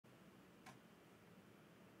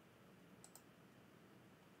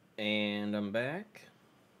And I'm back.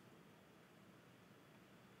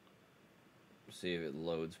 See if it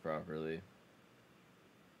loads properly.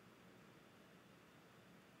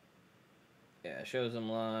 Yeah, it shows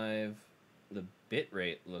them live. The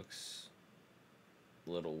bitrate looks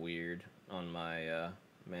a little weird on my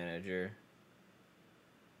manager.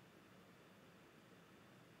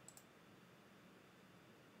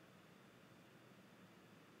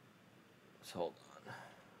 Let's hold on.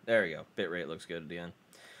 There we go. Bitrate looks good at the end.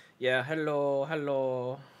 Yeah,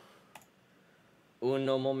 hello.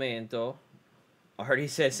 Uno momento. Artie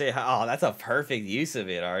says, say, oh, that's a perfect use of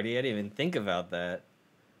it, Artie. I didn't even think about that.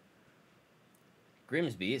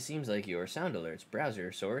 Grimsby, it seems like your sound alerts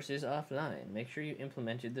browser source is offline. Make sure you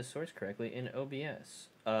implemented the source correctly in OBS.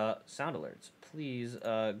 Sound alerts, please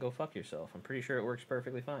go fuck yourself. I'm pretty sure it works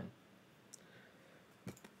perfectly fine.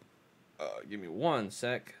 Give me 1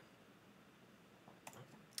 sec.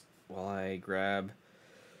 While I grab...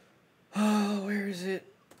 Oh, where is it?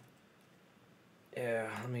 Yeah,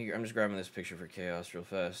 I'm just grabbing this picture for Chaos real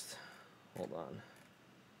fast. Hold on.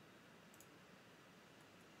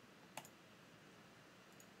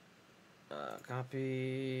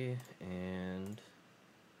 Copy, and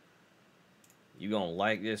you gonna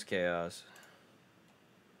like this, Chaos.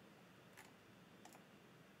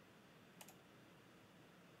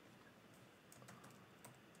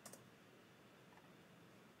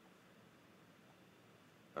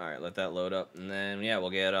 All right, let that load up, and then yeah, we'll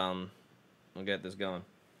get this going.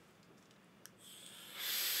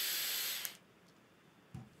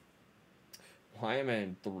 Why am I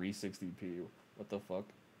in 360p? What the fuck?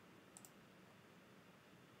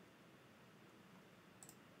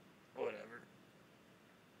 Whatever.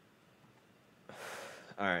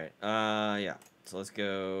 Alright, yeah. So let's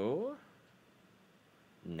go...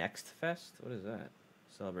 Next Fest? What is that?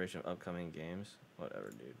 Celebration of upcoming games? Whatever,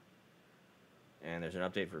 dude. And there's an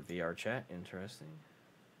update for VR chat. Interesting.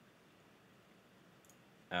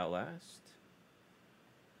 Outlast.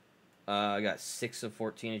 I got 6 of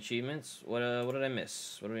 14 achievements. What did I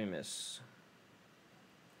miss? What did we miss?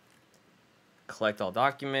 Collect all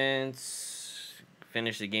documents.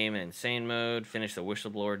 Finish the game in insane mode. Finish the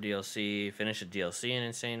Whistleblower DLC. Finish the DLC in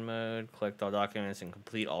insane mode. Collect all documents and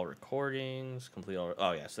complete all recordings. Complete all...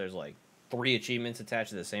 Oh, yeah, so there's like 3 achievements attached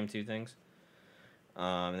to the same 2 things.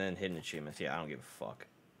 And then hidden achievements. Yeah, I don't give a fuck.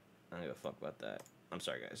 I don't give a fuck about that. I'm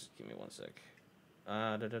sorry, guys. Give me 1 sec.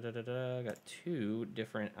 I got 2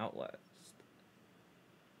 different Outlast.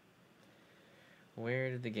 Where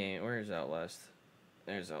did the game... Where is Outlast?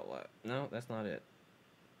 There's Outlast. No, that's not it.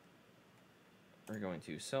 We're going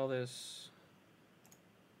to sell this.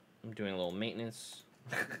 I'm doing a little maintenance.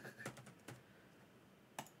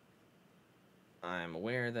 I'm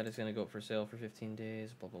aware that it's going to go up for sale for 15 days.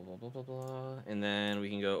 Blah, blah, blah, blah, blah, blah. And then we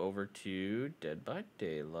can go over to Dead by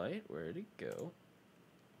Daylight. Where'd it go?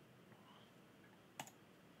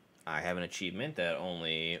 I have an achievement that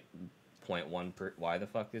only 0.1 per... Why the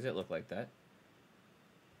fuck does it look like that?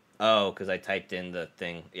 Oh, because I typed in the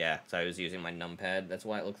thing. Yeah, so I was using my numpad. That's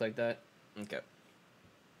why it looks like that. Okay.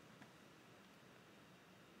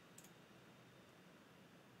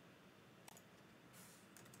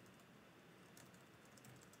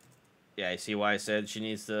 Yeah, I see why I said she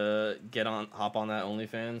needs to hop on that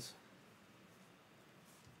OnlyFans.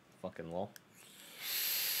 Fucking lol.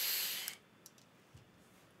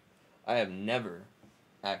 I have never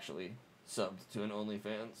actually subbed to an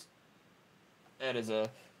OnlyFans. That is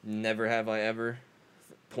a never have I ever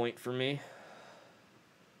point for me.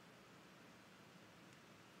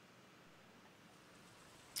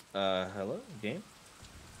 Hello, game?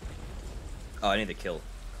 Oh, I need to kill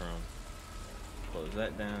Chrome. Close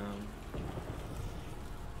that down.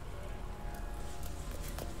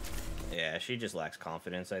 Yeah, she just lacks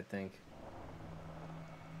confidence, I think.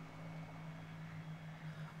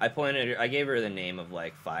 I gave her the name of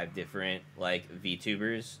like 5 different like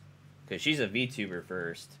VTubers, because she's a VTuber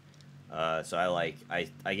first. So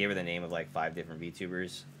I gave her the name of like 5 different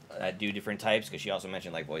VTubers that do different types, because she also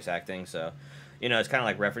mentioned like voice acting. So, you know, it's kind of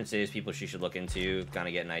like references, people she should look into, kind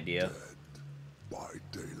of get an idea. Dead by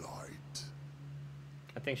Daylight.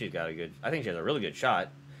 I think she has a really good shot.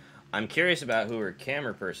 I'm curious about who her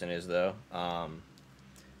camera person is though,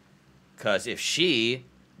 because if she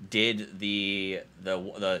did the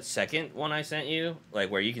second one I sent you, like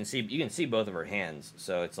where you can see both of her hands,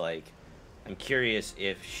 so it's like I'm curious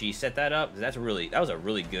if she set that up. That was a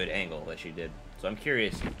really good angle that she did. So I'm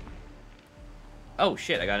curious. Oh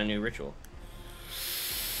shit! I got a new ritual.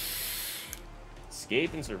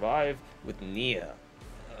 Escape and survive with Nia.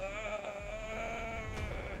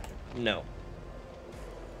 No.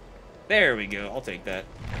 There we go. I'll take that.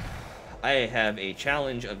 I have a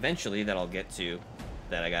challenge eventually that I'll get to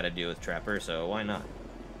that I gotta do with Trapper, so why not?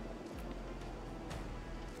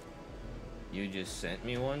 You just sent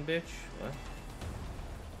me one, bitch? What?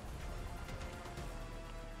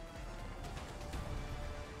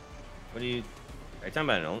 What are you talking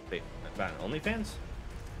about an OnlyFans?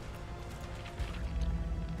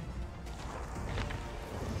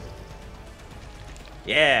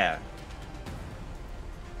 Yeah.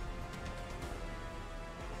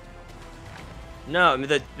 No, I mean,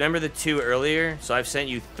 remember the two earlier? So I've sent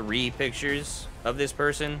you 3 pictures of this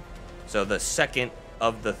person. So the second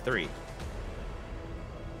of the 3.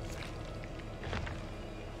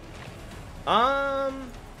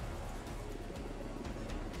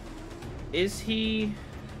 Is he...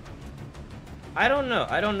 I don't know.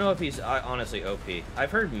 I don't know if he's honestly OP. I've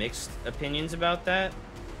heard mixed opinions about that.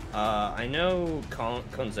 I know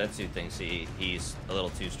Konzetsu thinks he's a little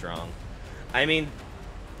too strong. I mean,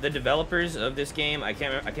 the developers of this game, I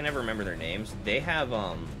can never remember their names. They have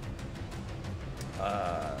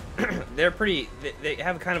they're pretty. They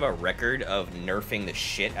have kind of a record of nerfing the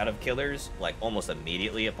shit out of killers, like almost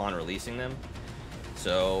immediately upon releasing them.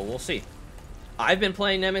 So we'll see. I've been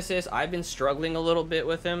playing Nemesis. I've been struggling a little bit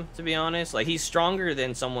with him, to be honest. Like, he's stronger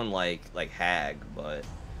than someone like Hag, but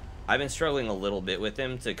I've been struggling a little bit with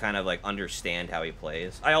him to kind of like understand how he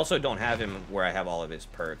plays. I also don't have him where I have all of his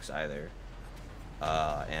perks either.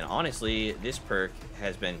 And honestly, this perk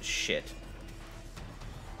has been shit.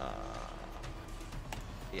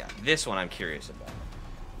 Yeah, this one I'm curious about.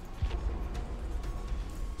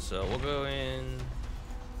 So we'll go in.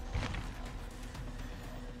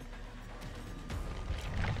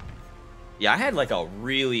 Yeah, I had like a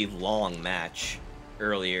really long match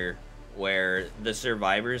earlier where the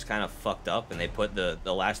survivors kind of fucked up and they put the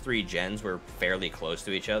last 3 gens were fairly close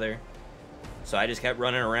to each other. So I just kept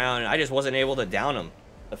running around and I just wasn't able to down them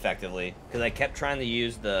effectively because I kept trying to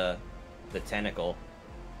use the tentacle.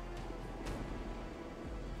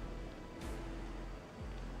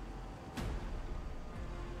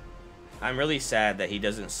 I'm really sad that he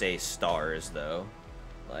doesn't say stars though.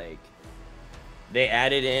 Like, they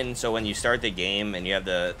added in, so when you start the game and you have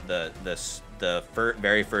the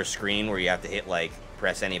very first screen where you have to hit, like,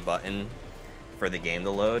 press any button for the game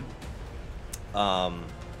to load,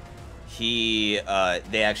 they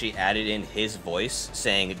actually added in his voice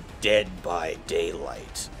saying "Dead by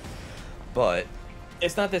Daylight," but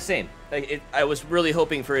it's not the same. Like, I was really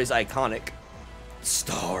hoping for his iconic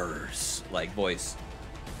stars like voice,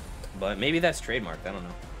 but maybe that's trademarked. I don't know.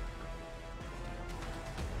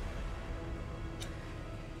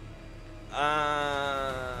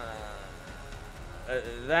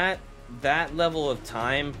 That level of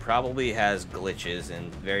time probably has glitches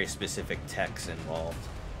and very specific techs involved.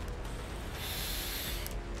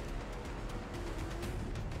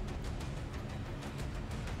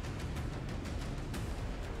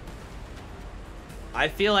 I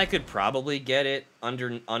feel I could probably get it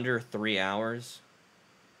under 3 hours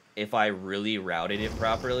if I really routed it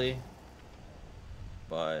properly.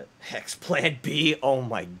 But Hex Plan B, oh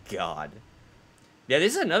my god. Yeah,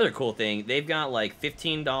 this is another cool thing. They've got like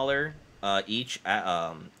 $15 each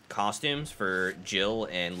costumes for Jill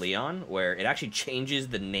and Leon, where it actually changes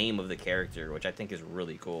the name of the character, which I think is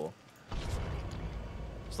really cool.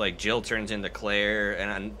 It's like Jill turns into Claire,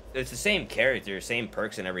 and it's the same character, same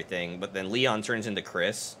perks and everything, but then Leon turns into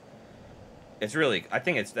Chris. It's really, I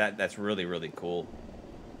think that's really, really cool.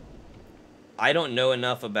 I don't know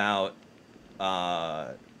enough about,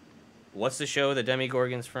 what's the show the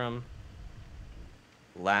Demigorgon's from?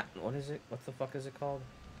 What is it? What the fuck is it called?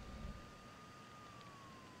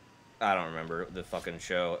 I don't remember the fucking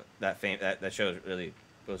show. That show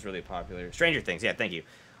was really popular. Stranger Things. Yeah, thank you.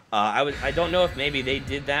 I don't know if maybe they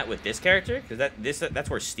did that with this character because that's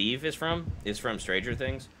where Steve is from Stranger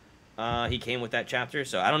Things. He came with that chapter,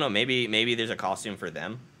 so I don't know. Maybe there's a costume for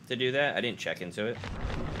them to do that. I didn't check into it.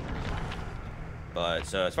 But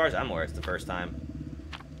so as far as I'm aware, it's the first time.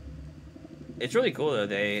 It's really cool though.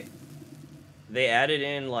 They added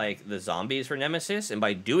in like the zombies for Nemesis, and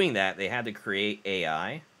by doing that, they had to create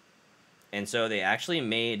AI. And so they actually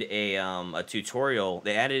made a tutorial.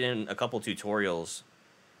 They added in a couple tutorials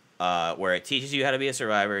where it teaches you how to be a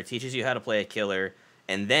survivor, it teaches you how to play a killer,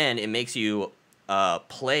 and then it makes you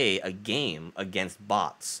play a game against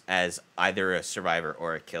bots as either a survivor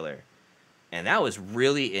or a killer. And that was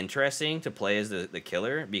really interesting to play as the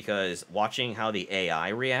killer, because watching how the AI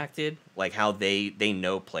reacted, like how they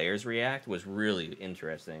know players react, was really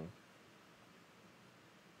interesting.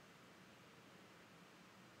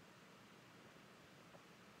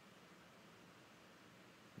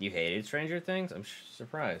 You hated Stranger Things? I'm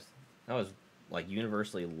surprised. That was like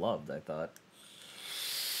universally loved, I thought.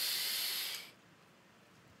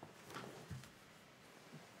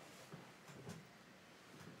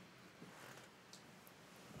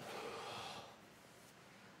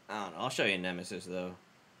 I don't know. I'll show you Nemesis though.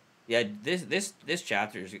 Yeah, this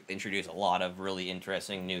chapter's introduced a lot of really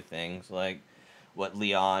interesting new things, like what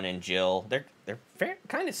Leon and Jill, they're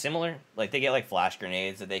kind of similar. Like they get like flash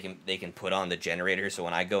grenades that they can put on the generator, so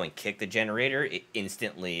when I go and kick the generator, it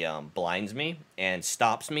instantly blinds me and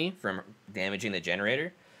stops me from damaging the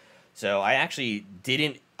generator. So I actually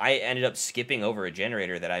didn't. I ended up skipping over a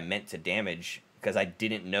generator that I meant to damage because I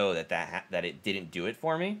didn't know that it didn't do it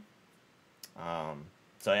for me.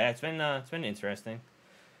 So yeah, it's been interesting.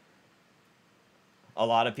 A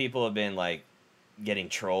lot of people have been like getting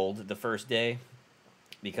trolled the first day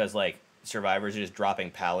because like survivors are just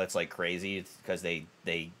dropping pallets like crazy. It's because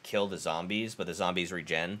they kill the zombies, but the zombies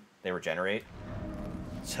they regenerate.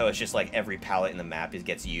 So it's just like every pallet in the map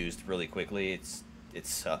gets used really quickly. It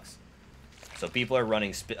sucks. So people are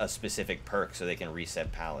running a specific perk so they can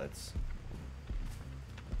reset pallets.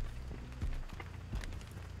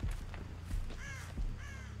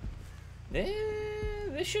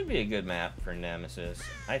 This should be a good map for Nemesis,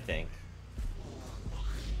 I think.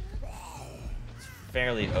 It's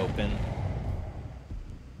fairly open.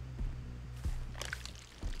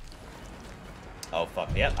 Oh,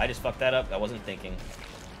 fuck. Yep, I just fucked that up. I wasn't thinking.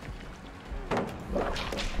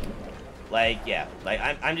 Like, yeah. Like,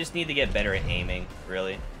 I just need to get better at aiming,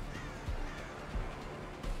 really.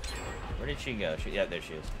 Where did she go? Yeah, there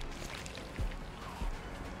she is.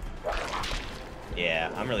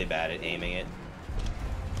 Yeah, I'm really bad at aiming it.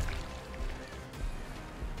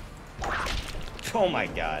 Oh my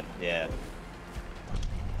god, yeah.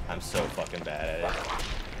 I'm so fucking bad at it.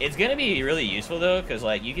 It's gonna be really useful though, because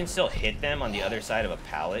like you can still hit them on the other side of a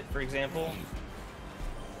pallet, for example.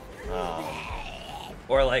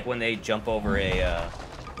 Or like when they jump over a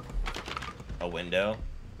window.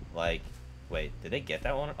 Like, wait, did they get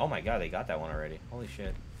that one? Oh my god, they got that one already. Holy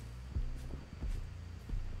shit.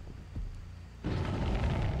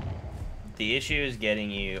 The issue is getting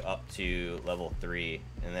you up to level 3,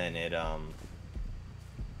 and then it,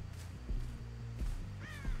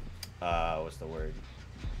 what's the word?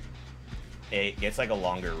 It gets, like, a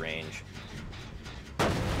longer range.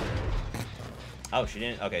 Oh, she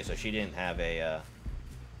didn't, okay, so she didn't have a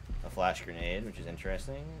flash grenade, which is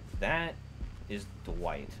interesting. That is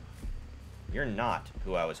Dwight. You're not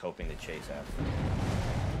who I was hoping to chase after.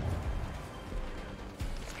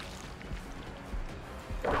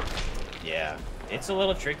 Yeah, it's a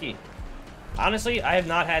little tricky. Honestly, I have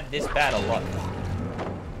not had this bad of luck.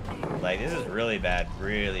 Like, this is really bad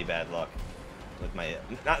luck. With my,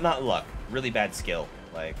 not luck, really bad skill.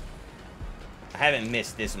 Like, I haven't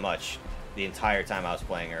missed this much the entire time I was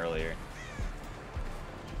playing earlier.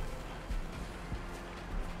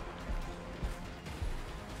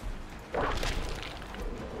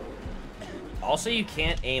 Also, you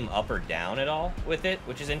can't aim up or down at all with it,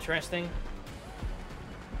 which is interesting.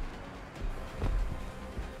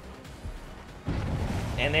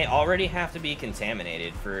 And they already have to be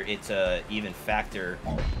contaminated for it to even factor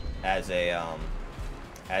as a,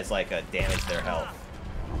 as like a damage their health.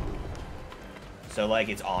 So like,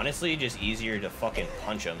 it's honestly just easier to fucking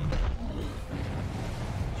punch them.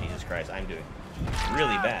 Jesus Christ, I'm doing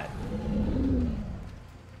really bad.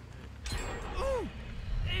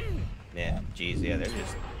 Yeah, jeez, yeah, they're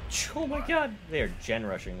just, oh my god, they are gen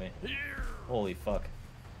rushing me. Holy fuck.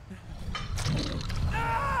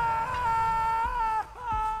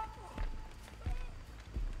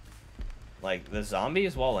 Like, the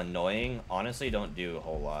zombies, while annoying, honestly don't do a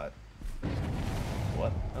whole lot.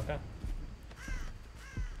 What? Okay.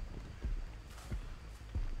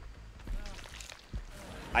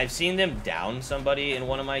 I've seen them down somebody in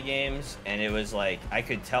one of my games, and it was like, I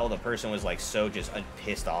could tell the person was like so just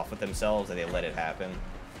pissed off with themselves that they let it happen.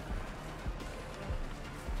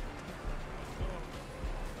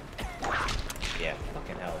 Yeah,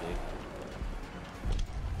 fucking hell, dude.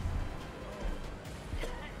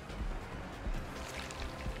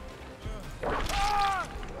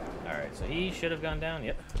 Alright, so he should have gone down,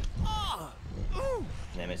 yep.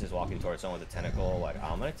 Nemmies is walking towards someone with a tentacle, like,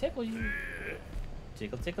 I'm gonna tickle you.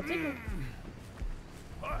 Tickle, tickle, tickle.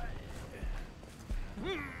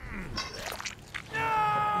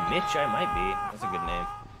 Mitch, I might be. That's a good name.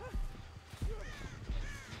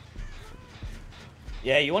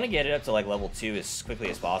 Yeah, you want to get it up to like level 2 as quickly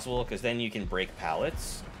as possible, because then you can break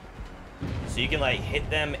pallets. So you can like hit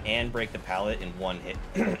them and break the pallet in one hit,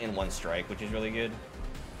 in one strike, which is really good.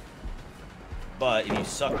 But if you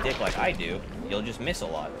suck dick like I do, you'll just miss a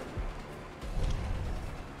lot.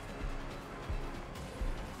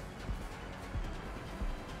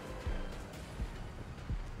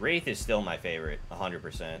 Wraith is still my favorite,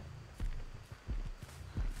 100%.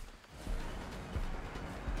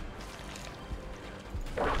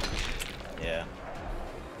 Yeah.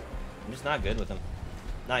 I'm just not good with him.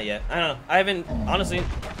 Not yet. I don't know. I haven't, honestly,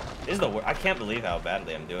 this is the I can't believe how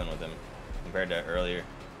badly I'm doing with him compared to earlier.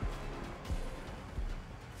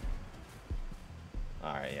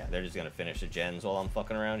 Alright, yeah, they're just gonna finish the gens while I'm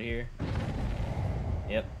fucking around here.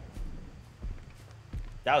 Yep.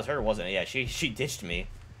 That was her, wasn't it? Yeah, she ditched me.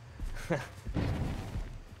 I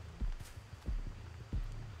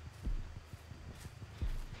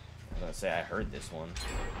was gonna say, I heard this one.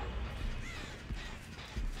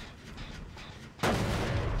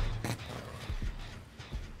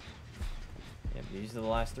 Yep, these are the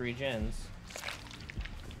last 3 gens.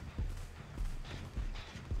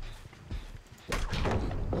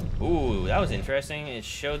 Ooh, that was interesting. It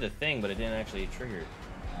showed the thing, but it didn't actually trigger it.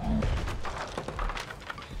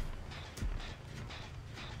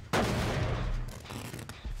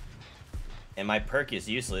 And my perk is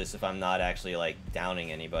useless if I'm not actually, like,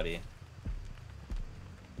 downing anybody.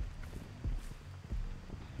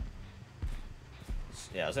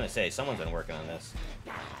 Yeah, I was gonna say, someone's been working on this.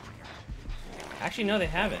 Actually, no, they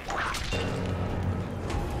haven't.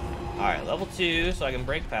 Alright, level 2, so I can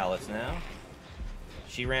break pallets now.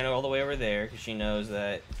 She ran all the way over there, because she knows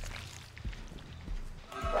that...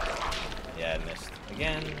 Yeah, I missed.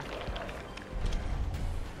 Again.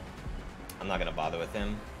 I'm not gonna bother with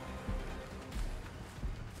him.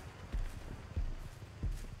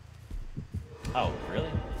 Oh, really?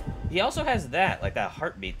 He also has that, like that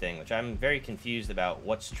heartbeat thing, which I'm very confused about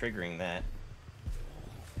what's triggering that.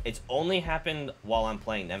 It's only happened while I'm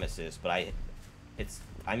playing Nemesis, but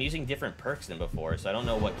I'm using different perks than before, so I don't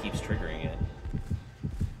know what keeps triggering it.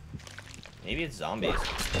 Maybe it's zombies.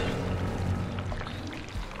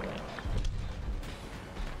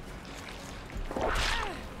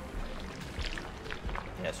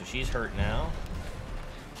 Yeah, so she's hurt now.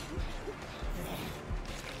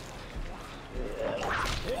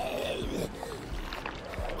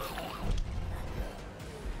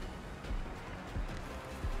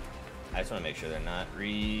 I just want to make sure they're not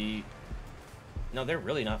No, they're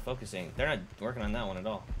really not focusing. They're not working on that one at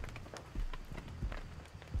all.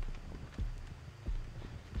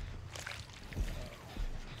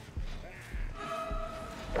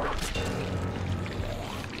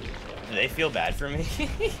 Do they feel bad for me?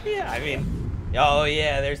 Yeah, I mean... Oh,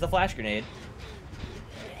 yeah, there's the flash grenade.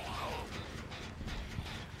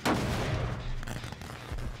 I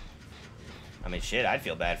mean, shit, I'd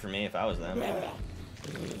feel bad for me if I was them.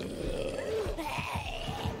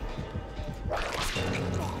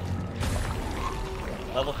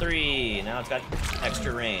 Level 3. Now it's got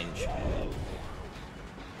extra range.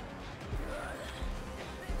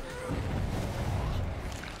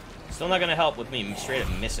 Still not gonna help with me straight up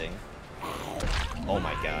missing. Oh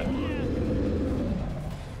my god.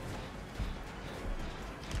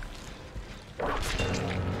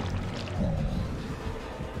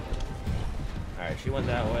 Alright, she went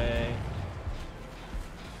that way.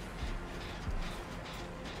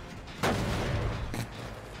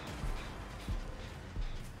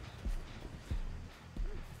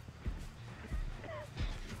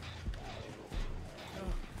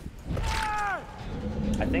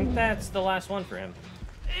 I think that's the last one for him.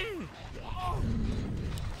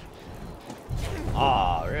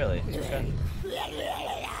 Ah, really? Okay.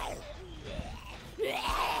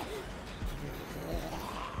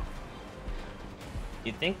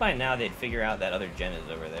 You'd think by now they'd figure out that other gen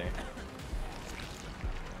is over there.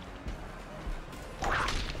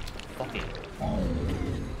 Fucking.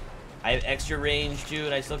 I have extra range, too,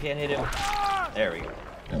 and I still can't hit him. There we go.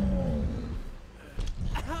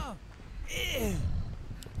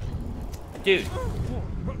 Dude.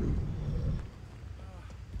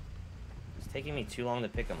 It's taking me too long to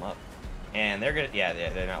pick them up. And they're gonna, yeah,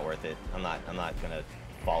 they're not worth it. I'm not gonna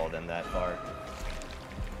follow them that far.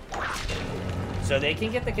 So they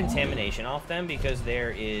can get the contamination off them because there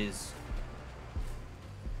is,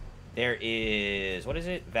 what is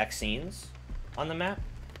it? Vaccines on the map.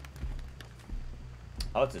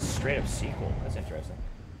 Oh, it's a straight up sequel. That's interesting.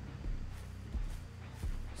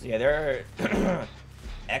 So yeah, there are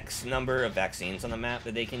X number of vaccines on the map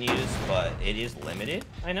that they can use, but it is limited,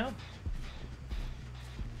 I know.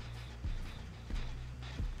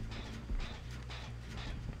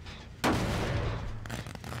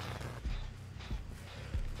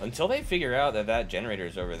 Until they figure out that that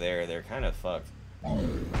generator's over there, they're kind of fucked.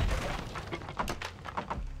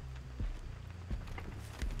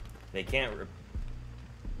 They can't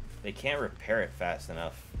repair it fast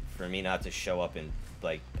enough for me not to show up and,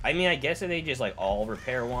 like, I mean, I guess if they just, like, all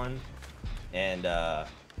repair one and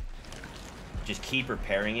just keep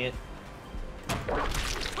repairing it.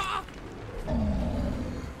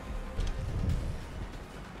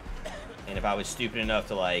 And if I was stupid enough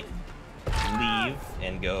to, like, leave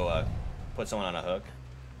and go, put someone on a hook.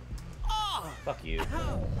 Fuck you.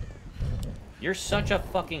 You're such a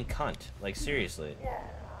fucking cunt. Like, seriously.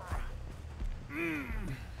 Oh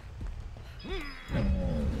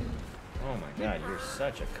my god, you're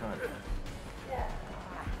such a cunt.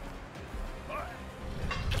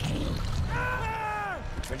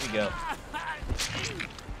 Where'd you go?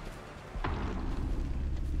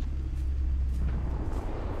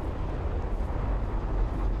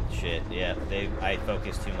 Shit, yeah, I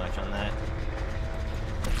focused too much on that.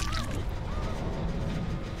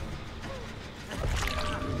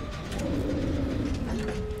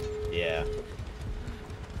 Yeah.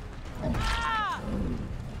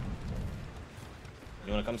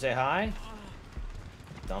 You wanna come say hi?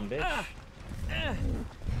 Dumb bitch.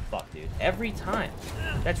 Fuck, dude. Every time.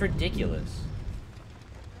 That's ridiculous.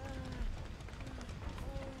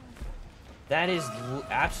 That is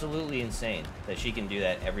absolutely insane that she can do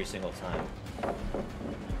that every single time.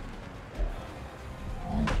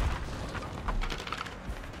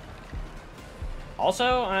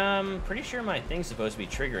 Also, I'm pretty sure my thing's supposed to be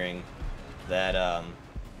triggering that,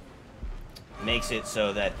 makes it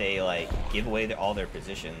so that they, like, give away all their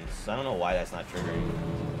positions. I don't know why that's not triggering.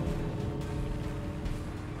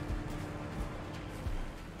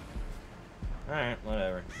 Alright,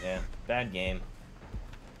 whatever. Yeah, bad game.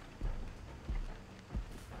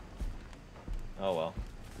 Oh well.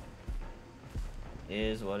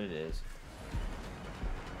 Is what it is.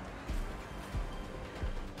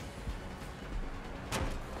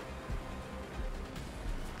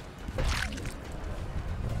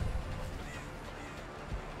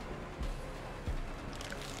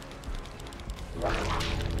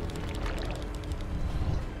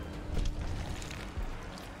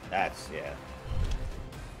 That's, yeah.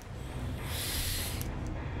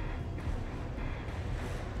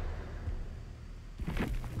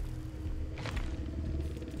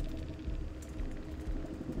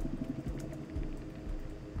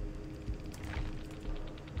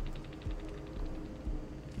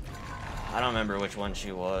 I don't remember which one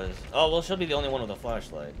she was. Oh, well, she'll be the only one with a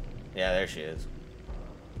flashlight. Yeah, there she is.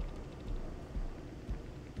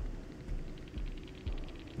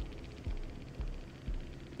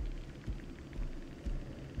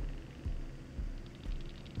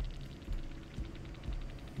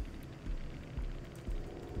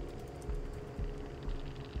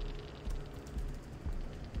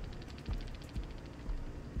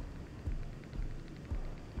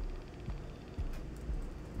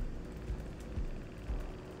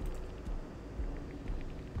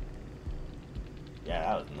 Yeah,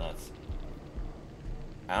 that was nuts.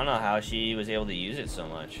 I don't know how she was able to use it so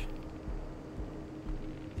much.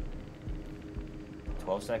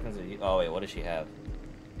 12 seconds of... Oh, wait, what does she have?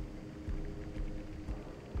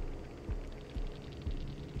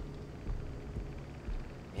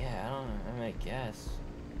 Yeah, I don't know. I mean, I guess.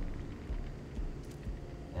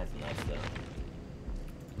 That's nuts, though.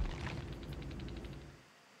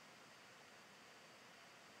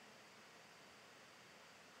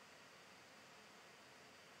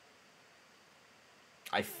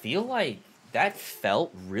 I feel like that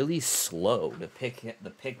felt really slow to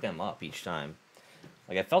pick them up each time.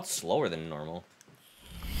 Like, it felt slower than normal.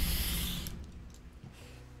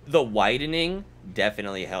 The widening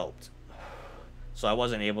definitely helped. So I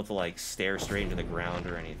wasn't able to, like, stare straight into the ground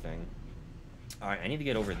or anything. Alright, I need to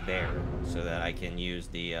get over there so that I can use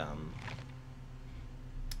the,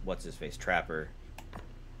 what's-his-face? Trapper.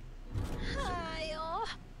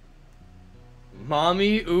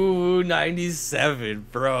 Mommy Ooh 97,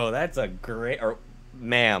 bro, that's a great, or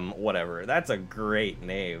ma'am, whatever, that's a great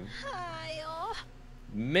name.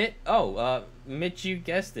 Mitch, you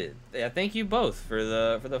guessed it. Yeah, thank you both for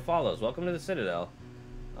the follows. Welcome to the Citadel.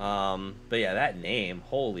 But yeah, that name,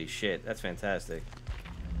 holy shit, that's fantastic.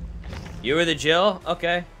 You were the Jill?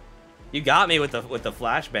 Okay. You got me with the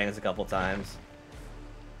flashbangs a couple times.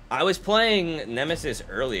 I was playing Nemesis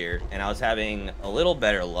earlier, and I was having a little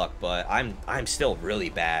better luck, but I'm still really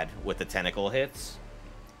bad with the tentacle hits.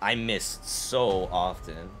 I miss so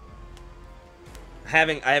often. I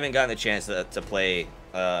haven't gotten the chance to play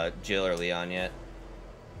Jill or Leon yet.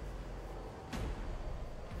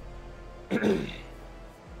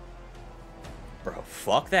 Bro,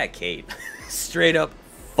 fuck that cape. Straight up,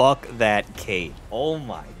 fuck that cape. Oh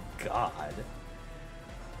my god.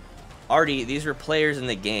 Artie, these are players in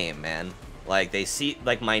the game, man. Like, they see,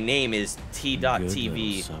 like, my name is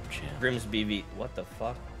T.TV. Grimsbv. What the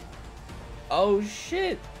fuck? Oh,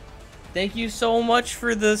 shit. Thank you so much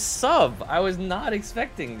for the sub. I was not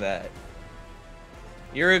expecting that.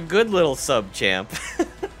 You're a good little sub champ.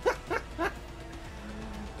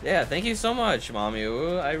 Yeah, thank you so much, Mommy.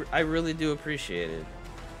 I really do appreciate it.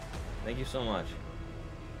 Thank you so much.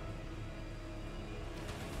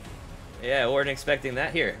 Yeah, I wasn't expecting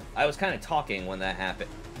that. Here, I was kind of talking when that happened.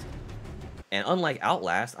 And unlike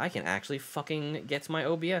Outlast, I can actually fucking get to my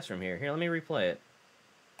OBS from here. Here, let me replay it.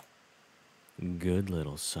 Good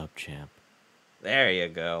little sub champ. There you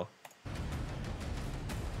go.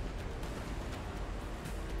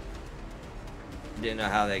 Didn't know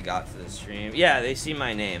how they got to the stream. Yeah, they see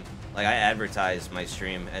my name. Like, I advertise my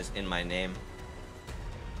stream as in my name.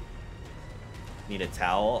 Need a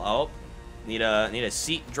towel. Oh, need a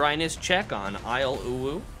seat dryness check on aisle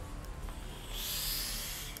uwu.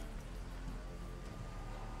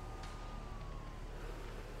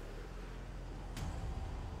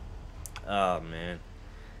 Oh man,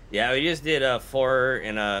 yeah, we just did a 4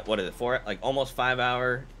 like almost 5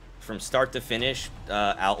 hour from start to finish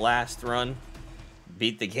Outlast run.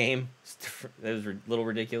 Beat the game. That was a little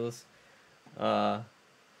ridiculous. And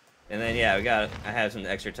then yeah, I have some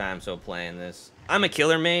extra time so playing this. I'm a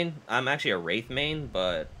killer main. I'm actually a Wraith main,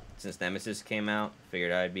 but since Nemesis came out,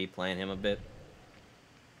 figured I'd be playing him a bit.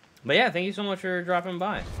 But yeah, thank you so much for dropping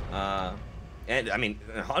by. And I mean,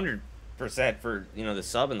 100% for, you know, the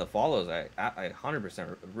sub and the follows. I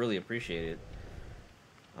 100% really appreciate it.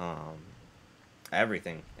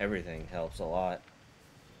 Everything helps a lot.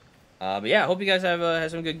 But yeah, I hope you guys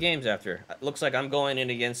have some good games after. It looks like I'm going in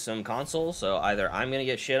against some consoles, so either I'm gonna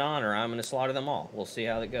get shit on or I'm gonna slaughter them all. We'll see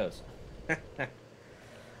how that goes.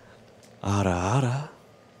 Ara.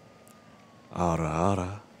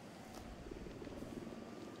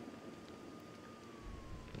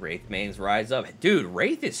 Wraith mains rise up. Dude,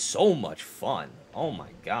 Wraith is so much fun. Oh my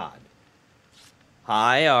god.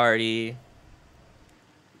 Hi, Artie.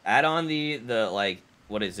 Add on the like,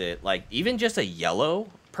 what is it? Like, even just a yellow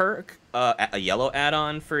perk, a yellow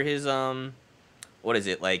add-on for his, what is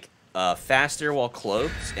it? Like, faster while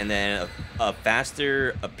cloaked, and then a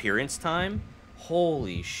faster appearance time.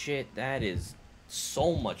 Holy shit, that is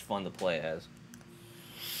so much fun to play as.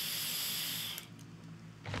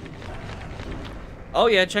 Oh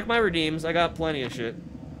yeah, check my redeems. I got plenty of shit.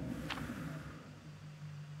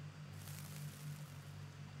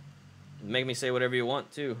 Make me say whatever you want,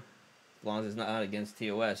 too. As long as it's not against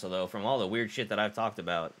TOS. Although, from all the weird shit that I've talked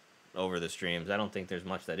about over the streams, I don't think there's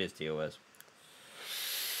much that is TOS.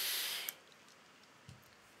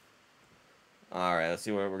 Alright, let's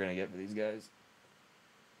see what we're going to get for these guys.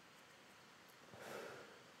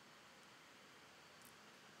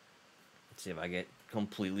 Let's see if I get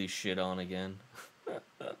completely shit on again.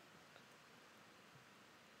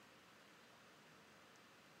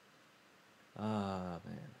 Ah,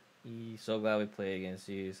 man. So glad we played against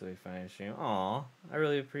you, so we find stream. Aw, I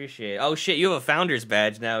really appreciate it. Oh shit, you have a founder's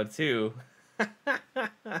badge now too.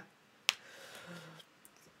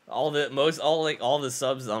 all the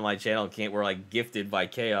subs on my channel were like gifted by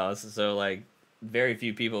Chaos, so like very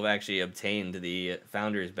few people have actually obtained the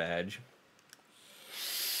founder's badge.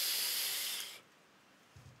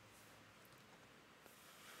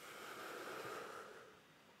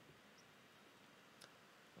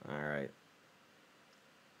 All right.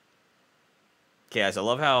 Guys, I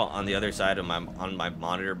love how on the other side of my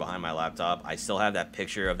monitor behind my laptop, I still have that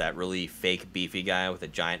picture of that really fake beefy guy with the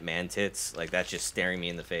giant man tits. Like, that's just staring me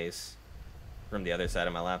in the face from the other side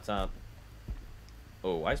of my laptop.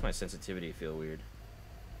 Oh, why does my sensitivity feel weird?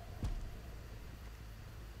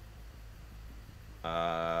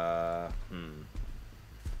 Oh,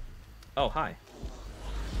 hi.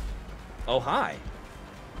 Oh, hi.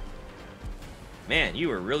 Man, you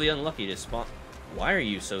were really unlucky to spawn. Why are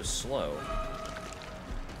you so slow?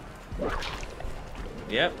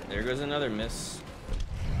 Yep, there goes another miss.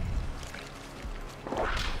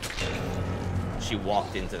 She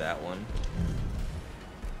walked into that one.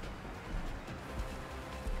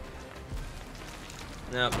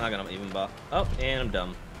 Nope, not gonna even buff. Oh, and I'm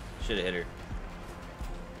dumb. Should have hit her.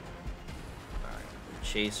 Alright,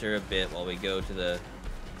 chase her a bit while we go to the...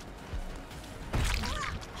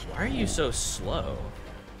 Why are you so slow?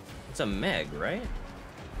 It's a Meg, right?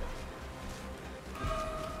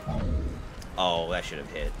 Oh, that should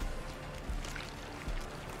have hit.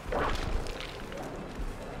 Let's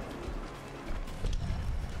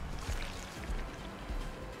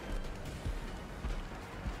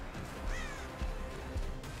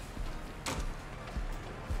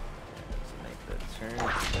make the turn.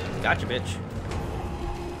 Gotcha, bitch.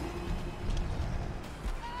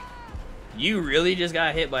 You really just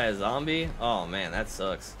got hit by a zombie? Oh man, that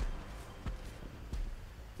sucks.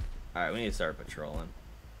 Alright, we need to start patrolling.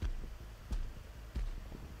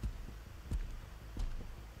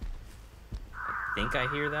 I think I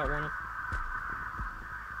hear that one.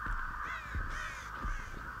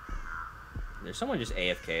 There's someone just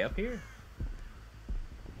AFK up here?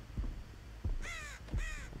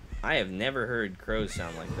 I have never heard crows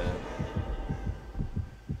sound like that.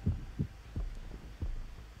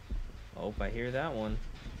 Oh, I hear that one.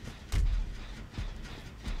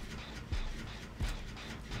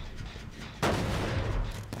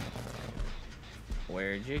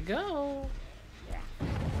 Where'd you go?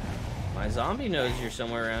 My zombie knows you're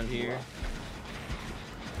somewhere around here.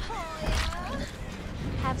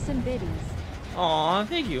 Have some biddies. Aw,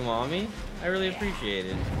 thank you, Mommy. I really appreciate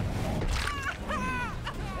it.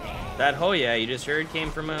 That "oh yeah" you just heard came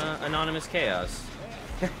from Anonymous Chaos.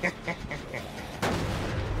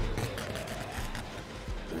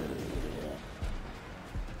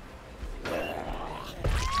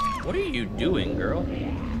 What are you doing, girl?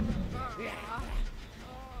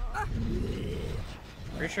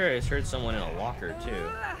 Pretty sure I just heard someone in a locker, too.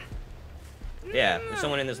 Yeah, there's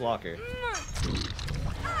someone in this locker.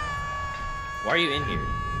 Why are you in here?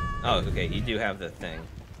 Oh, okay, you do have the thing.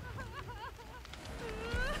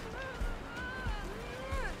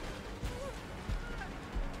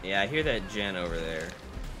 Yeah, I hear that gen over there.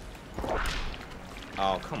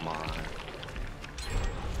 Oh, come on.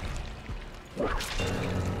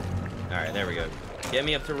 Alright, there we go. Get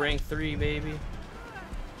me up to rank 3, baby.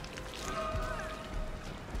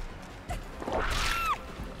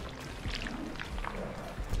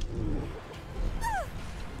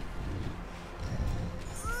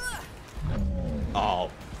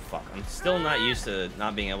 Oh, fuck. I'm still not used to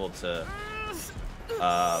not being able to,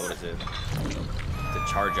 what is it? To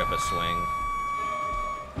charge up a swing.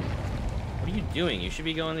 What are you doing? You should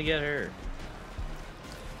be going to get her.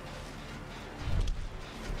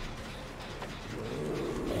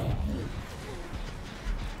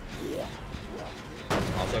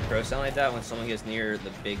 Also, crows sound like that when someone gets near the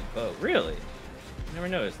big boat. Really? Never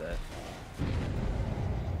noticed that.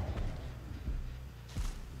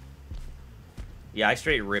 Yeah, I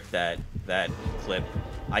straight ripped that clip.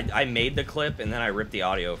 I made the clip and then I ripped the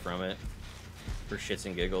audio from it for shits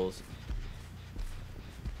and giggles.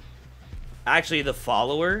 Actually, the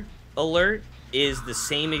follower alert is the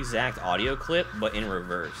same exact audio clip but in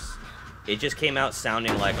reverse. It just came out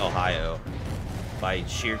sounding like Ohio by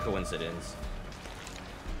sheer coincidence.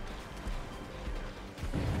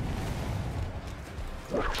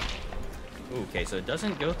 Ooh, okay, so it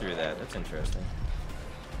doesn't go through that. That's interesting.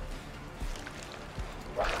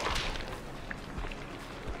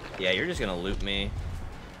 Yeah, you're just gonna loop me.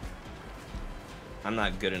 I'm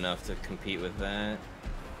not good enough to compete with that.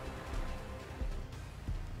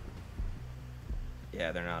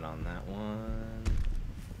 Yeah, they're not on that one.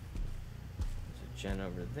 There's a gen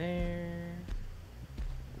over there.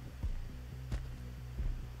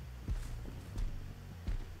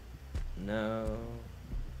 No.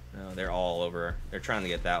 No, they're all over. They're trying to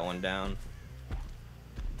get that one down.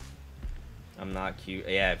 I'm not cute.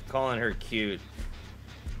 Yeah, calling her cute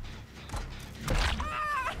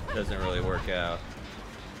doesn't really work out.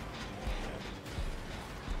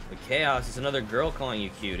 The Chaos is another girl calling you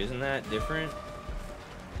cute. Isn't that different?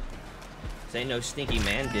 This ain't no stinky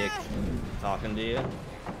man dick talking to you.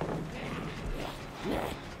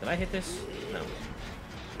 Did I hit this? No.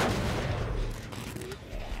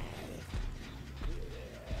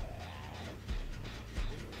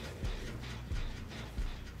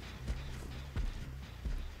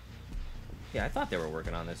 Yeah, I thought they were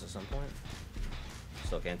working on this at some point.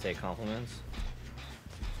 Still can't take compliments.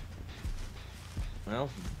 Well,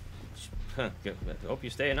 hope you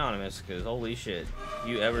stay anonymous, because holy shit. If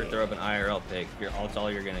you ever throw up an IRL pic, that's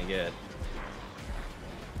all you're gonna get.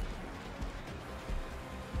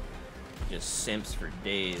 Just simps for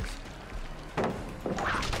days. Oh,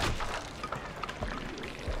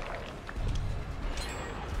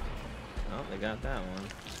 they got that one.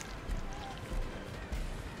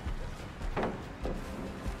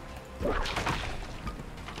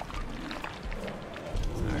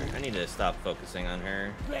 Alright, I need to stop focusing on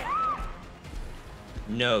her.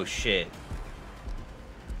 No shit.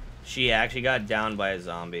 She actually got downed by a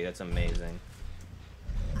zombie. That's amazing.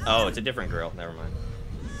 Oh, it's a different girl. Never mind.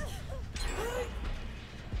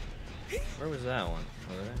 Where was that one?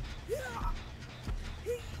 Over there?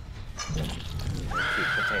 Cute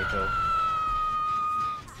potato.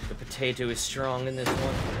 The potato is strong in this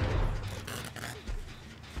one.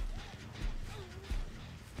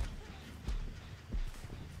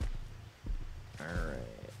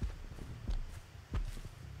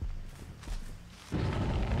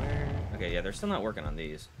 Okay, yeah, they're still not working on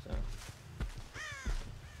these, so.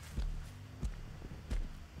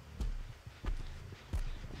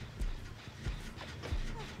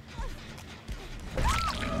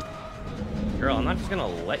 Girl, I'm not just gonna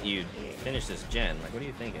let you finish this gen. Like, what are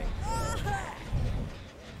you thinking?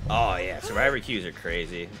 Oh yeah, survivor queues are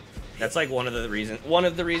crazy. That's like one of the reasons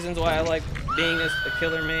why I like being a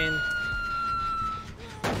killer main.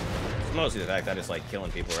 It's mostly the fact that I just like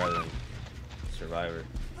killing people rather than survivor.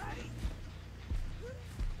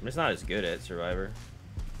 I'm just not as good at survivor.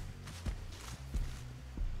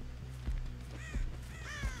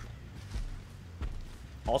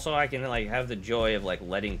 Also, I can like have the joy of like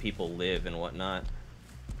letting people live and whatnot.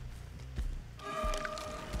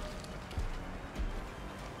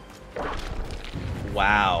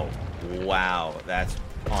 Wow. Wow. That's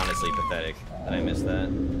honestly pathetic that I missed that.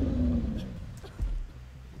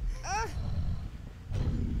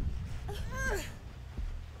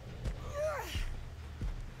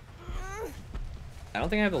 I don't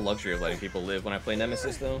think I have the luxury of letting people live when I play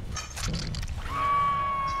Nemesis, though.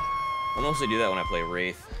 I mostly do that when I play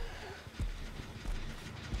Wraith.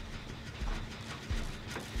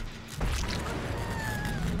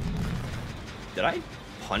 Did I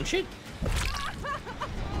punch it?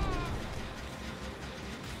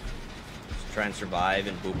 Just try and survive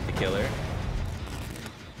and boop the killer.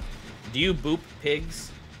 Do you boop pigs,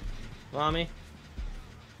 Mommy?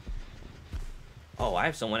 Oh, I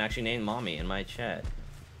have someone actually named Mommy in my chat.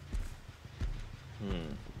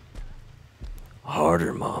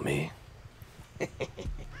 Harder, Mommy.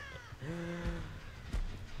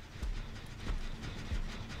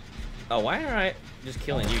 Oh, why aren't I just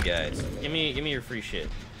killing you guys? Give me your free shit.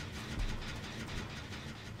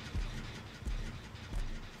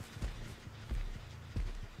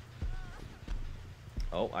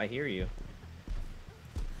 Oh, I hear you.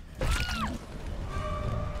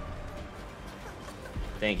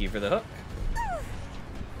 Thank you for the hook.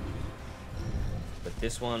 But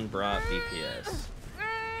this one brought DPS.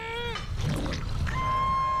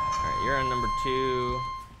 Alright, you're on number 2.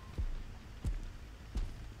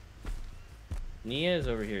 Nia is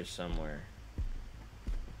over here somewhere.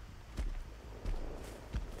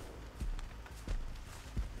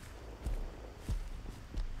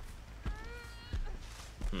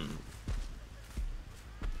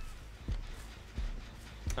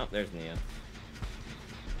 Oh, there's Nia.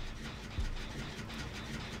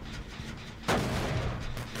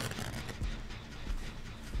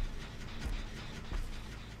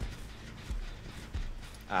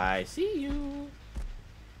 I see you.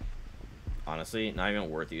 Honestly, not even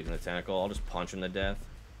worth using the tentacle. I'll just punch him to death.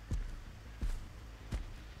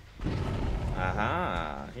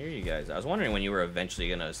 Aha! Here you guys. I was wondering when you were eventually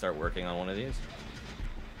gonna start working on one of these.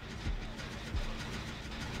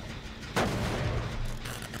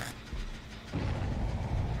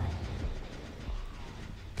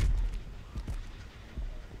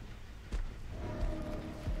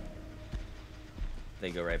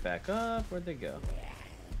 They go right back up. Where'd they go?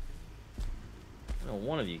 No,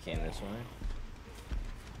 one of you came this way.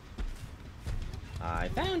 I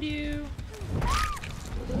found you!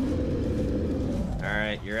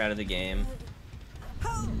 Alright, you're out of the game.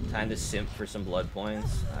 Time to simp for some blood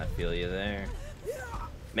points. I feel you there.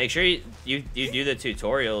 Make sure you do the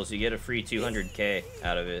tutorials. You get a free 200k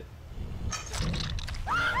out of it.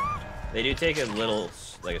 They do take a little,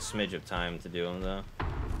 like a smidge of time to do them, though.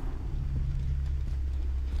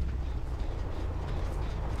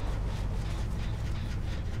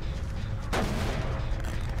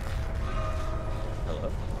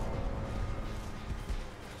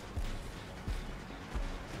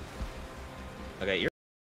 Okay, you're.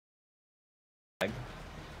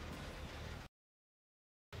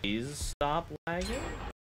 Please stop lagging.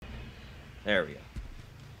 There we go.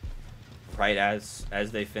 Right as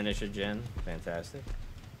they finish a gen, fantastic.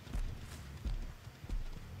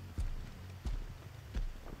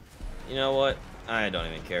 You know what? I don't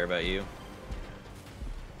even care about you.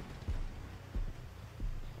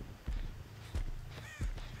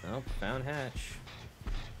 Oh, found hatch.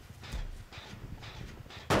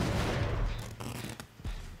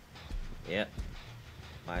 Yep.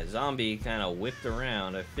 My zombie kind of whipped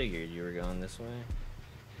around. I figured you were going this way.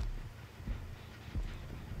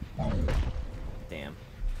 Damn.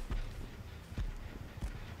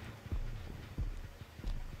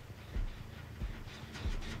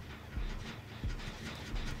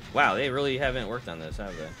 Wow, they really haven't worked on this,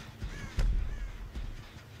 have they?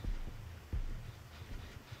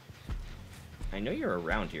 I know you're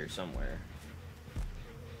around here somewhere.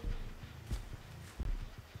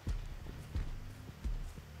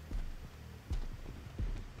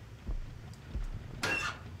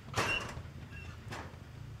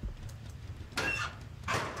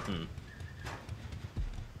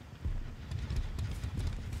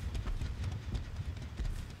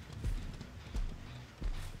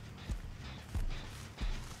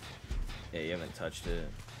 Yeah, you haven't touched it.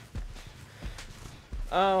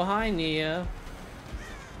 Oh, hi, Nia.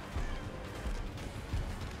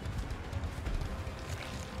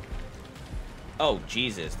 Oh,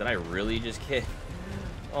 Jesus. Did I really just kick?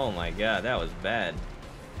 Oh my god, that was bad.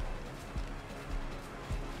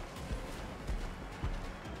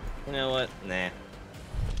 You know what? Nah.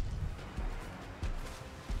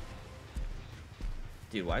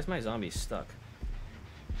 Dude, why is my zombie stuck?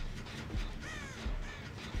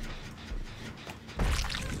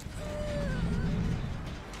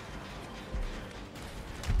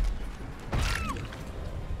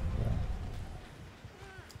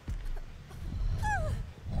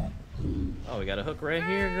 Oh, we got a hook right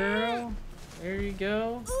here, girl. There you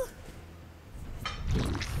go.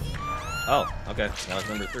 Oh, okay. That was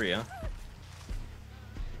number 3, huh?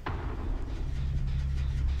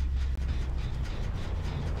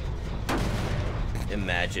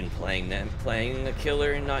 Imagine playing a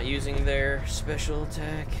killer and not using their special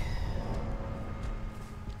attack.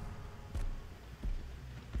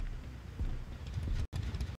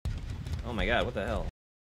 Oh my god, what the hell?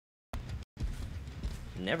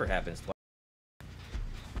 Never happens twice.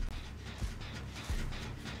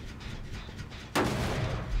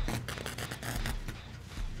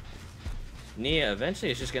 Nia,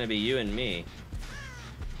 eventually it's just gonna be you and me.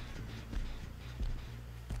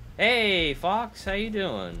 Hey, Fox, how you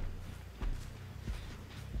doing?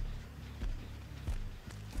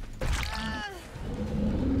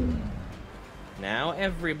 Now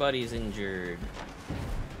everybody's injured.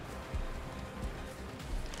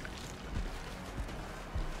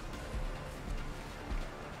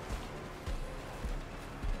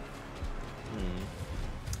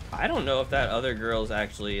 I don't know if that other girl's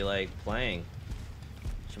actually, like, playing.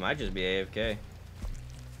 She might just be AFK.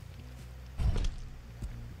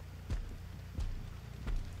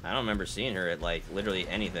 I don't remember seeing her at, like, literally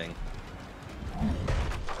anything.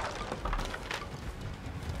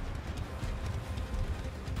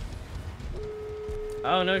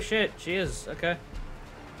 Oh, no shit. She is. Okay.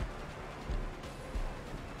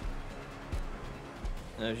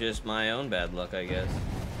 That was just my own bad luck, I guess.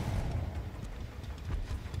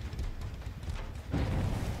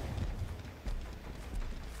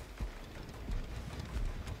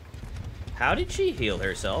 How did she heal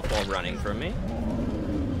herself while running from me?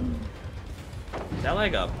 Is that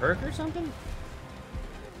like a perk or something?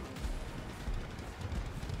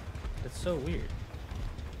 That's so weird.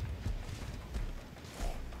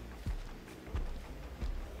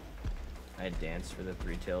 I danced for the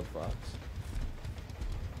three-tailed fox.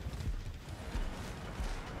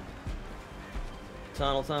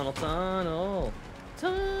 Tunnel, tunnel, tunnel,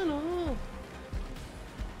 tunnel.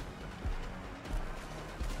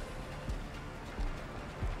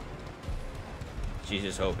 She's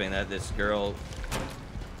just hoping that this girl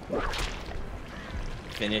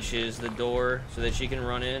finishes the door so that she can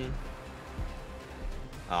run in.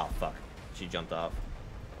 Oh, fuck. She jumped off.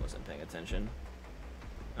 I wasn't paying attention.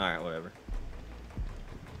 Alright, whatever.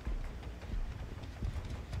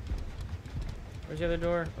 Where's the other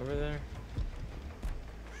door? Over there?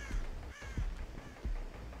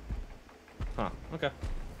 Huh, okay.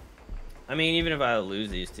 I mean, even if I lose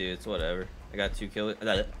these two, it's whatever. I got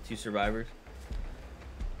two survivors.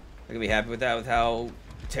 I can be happy with that, with how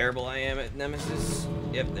terrible I am at Nemesis.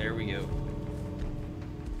 Yep, there we go.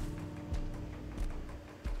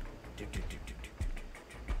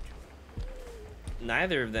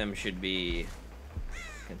 Neither of them should be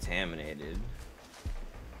contaminated.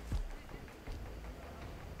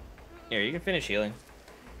 Here, you can finish healing.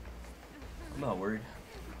 I'm not worried.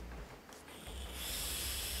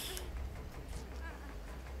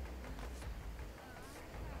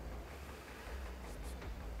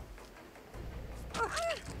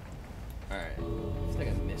 Alright, I think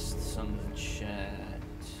I missed some in the chat.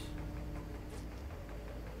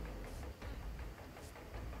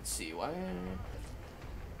 Let's see, why? I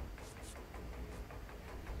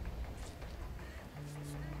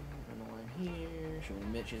don't know why I'm here.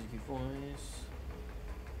 Showing Mitch has a cute voice.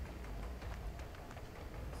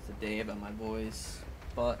 It's the day about my voice,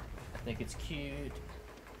 but I think it's cute.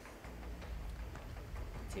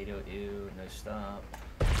 Potato, ew, no stop.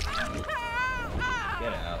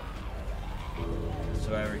 Get out.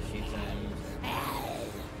 Survivor key times.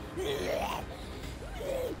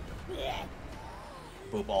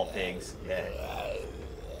 Boop all pigs. Yeah.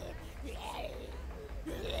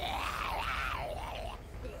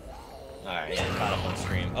 Alright, yeah, caught up on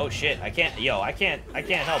stream. Oh shit, I can't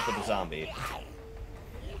help with the zombie.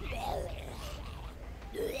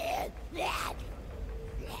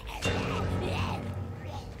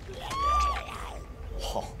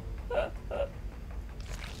 Oh.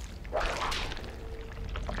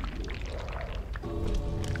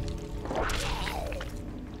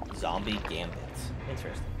 Zombie Gambit.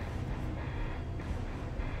 Interesting.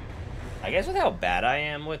 I guess with how bad I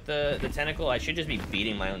am with the tentacle, I should just be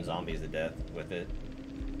beating my own zombies to death with it.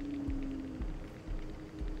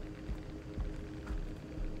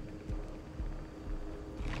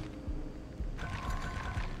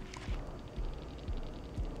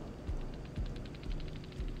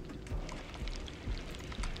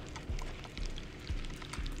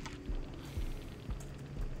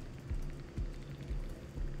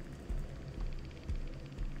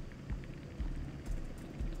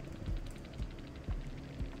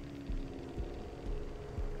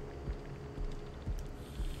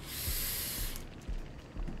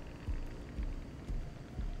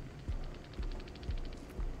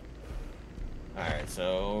 Alright,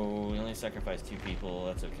 so we only sacrificed 2 people.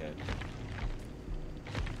 That's okay.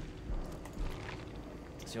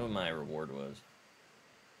 Let's see what my reward was.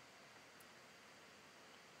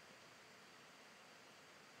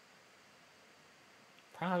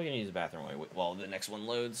 Probably gonna use the bathroom while the next one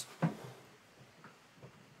loads.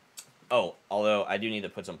 Oh, although I do need to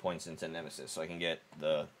put some points into Nemesis so I can get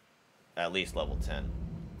the at least level 10.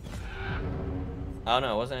 Oh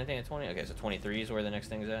no, wasn't anything at 20? Okay, so 23 is where the next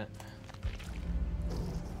thing's at.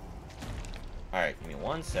 Alright, give me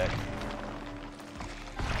 1 sec.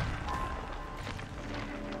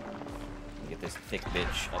 Get this thick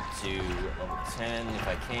bitch up to level 10 if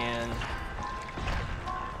I can.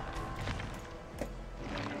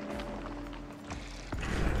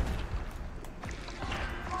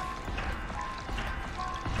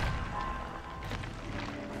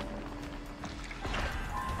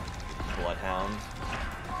 Bloodhound.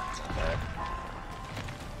 Not bad.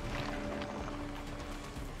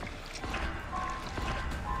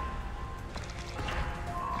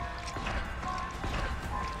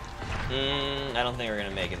 I don't think we're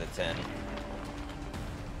gonna make it to 10.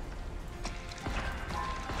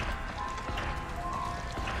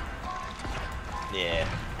 Yeah,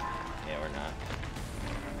 we're not.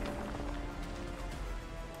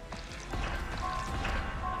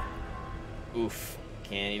 Oof,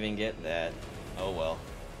 can't even get that. Oh well.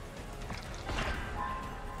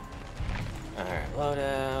 Alright,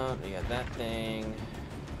 loadout, we got that thing.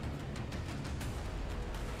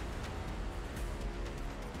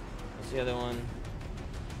 What's the other one?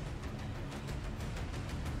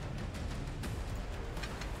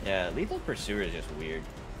 Yeah, Lethal Pursuer is just weird.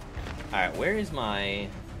 Alright, where is my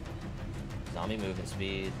zombie movement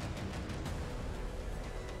speed?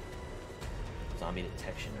 Zombie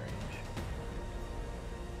detection range.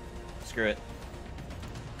 Screw it.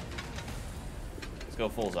 Let's go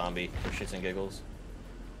full zombie for shits and giggles.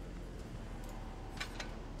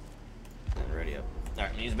 And ready up. Alright,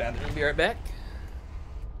 I'm gonna use the bathroom. Be right back.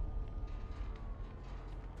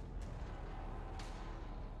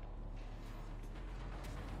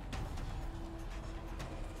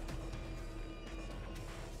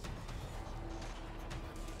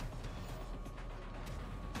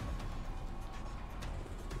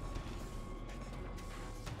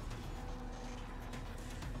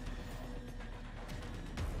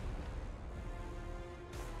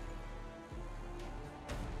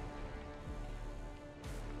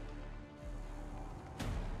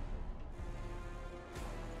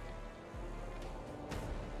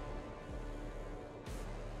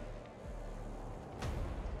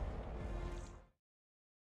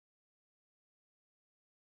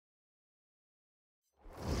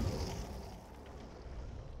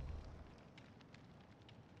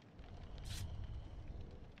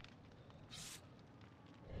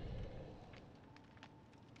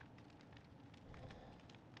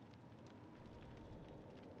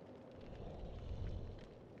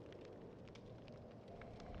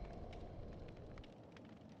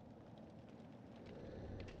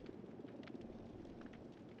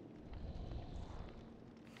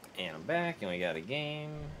 And I'm back, and we got a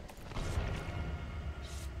game.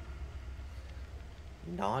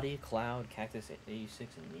 Naughty Cloud, Cactus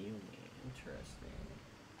 86, and Gimme. Interesting.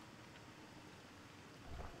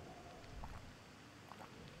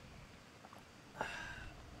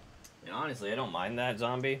 And honestly, I don't mind that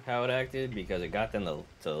zombie, how it acted, because it got them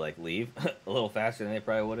to like, leave a little faster than they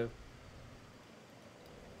probably would have.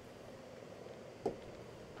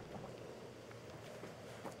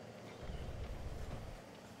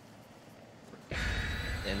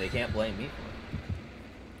 And they can't blame me for it.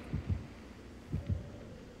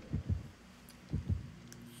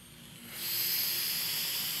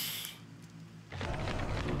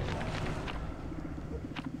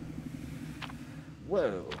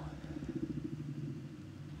 Whoa.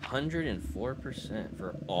 104%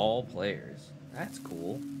 for all players. That's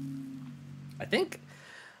cool. I think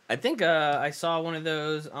I think I saw one of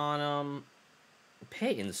those on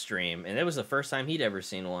Peyton's stream, and it was the first time he'd ever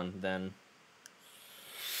seen one then.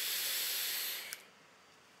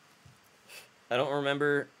 I don't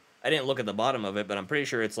remember. I didn't look at the bottom of it, but I'm pretty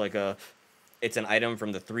sure it's like it's an item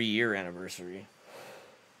from the 3-year anniversary.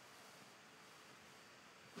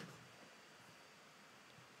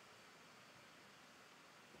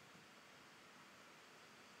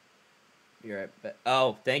 You're right.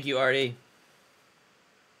 Oh, thank you, Artie.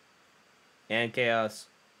 And Chaos.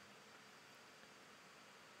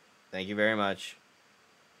 Thank you very much.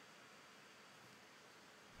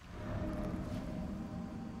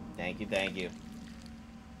 Thank you, thank you.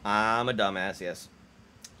 I'm a dumbass, yes.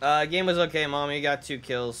 Game was okay, Mommy. Got 2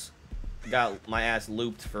 kills. Got my ass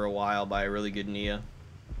looped for a while by a really good Nia.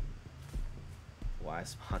 Why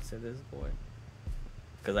sponsor this boy?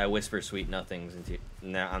 Because I whisper sweet nothings into...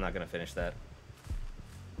 Nah, I'm not going to finish that.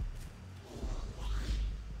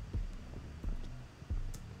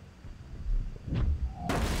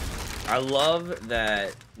 I love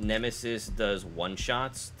that Nemesis does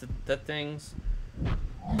one-shots to things.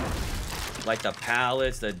 Like the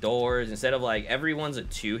pallets, the doors. Instead of like everyone's a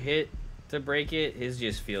 2-hit to break it, his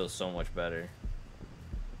just feels so much better.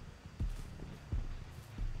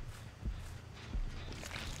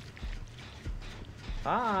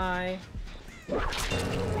 Hi.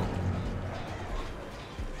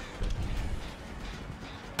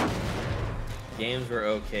 Games were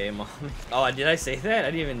okay, Mommy. Oh, did I say that? I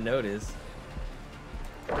didn't even notice.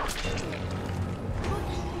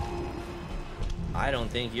 I don't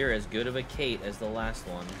think you're as good of a Kate as the last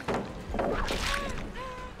one.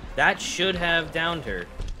 That should have downed her,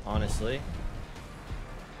 honestly.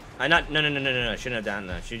 No, shouldn't have downed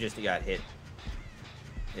her. She just got hit.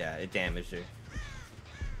 Yeah, it damaged her.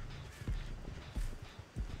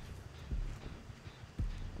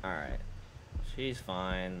 Alright. She's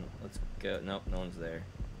fine. Let's go. Nope, no one's there.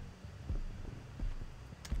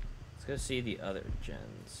 Let's go see the other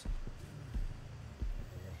gens.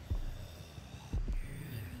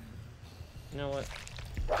 You know what?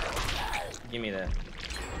 Give me that.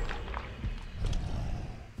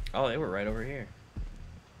 Oh, they were right over here.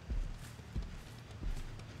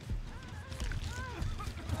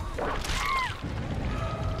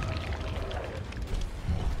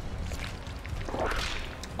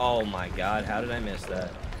 Oh my god, how did I miss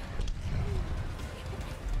that?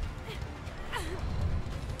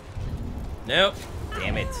 Nope.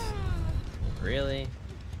 Damn it. Really?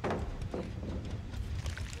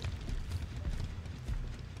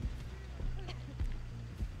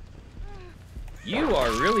 You are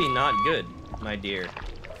really not good, my dear.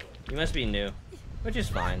 You must be new, which is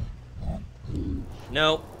fine.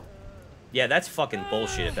 Nope. Yeah, that's fucking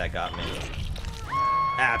bullshit if that got me.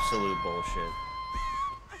 Absolute bullshit.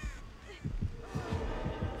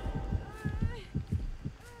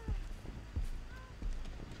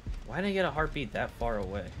 Why did I get a heartbeat that far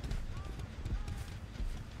away?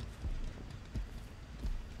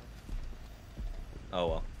 Oh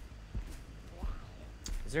well.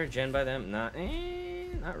 Is there a gen by them? Not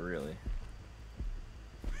really.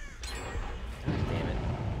 God damn it.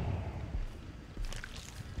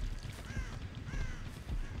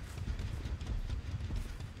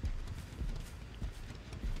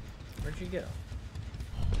 Where'd you go?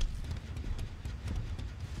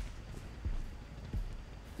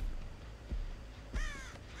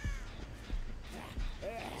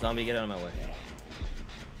 Zombie, get out of my way.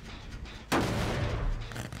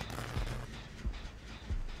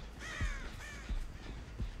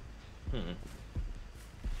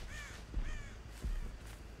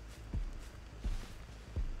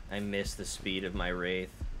 I miss the speed of my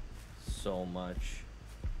Wraith so much.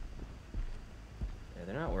 Yeah,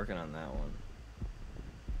 they're not working on that one.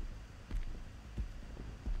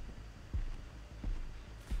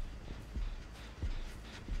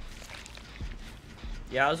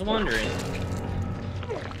 Yeah, I was wondering.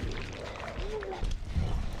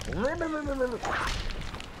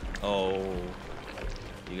 Oh,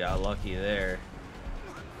 you got lucky there.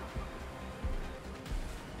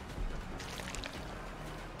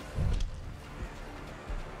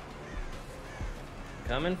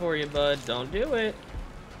 Coming for you, bud. Don't do it.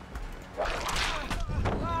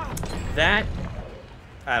 That,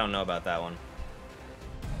 I don't know about that one.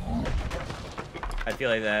 I feel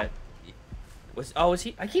like that was, oh, is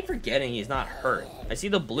he? I keep forgetting he's not hurt. I see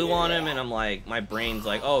the blue on him and I'm like, my brain's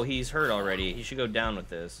like, oh, he's hurt already. He should go down with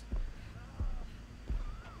this.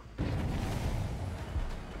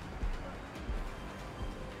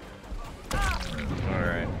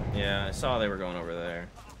 Alright. Yeah, I saw they were going over there.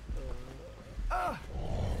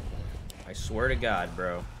 I swear to God,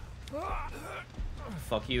 bro.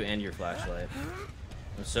 Fuck you and your flashlight.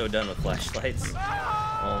 I'm so done with flashlights. Oh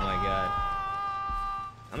my god.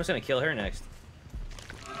 I'm just gonna kill her next.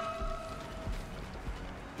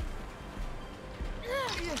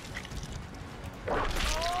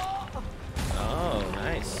 Oh,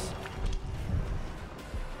 nice.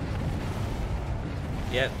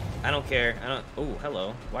 Yep, I don't care. I don't. Oh,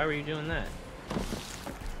 hello. Why were you doing that?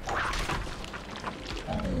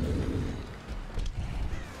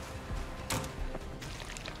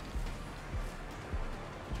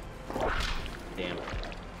 Damn.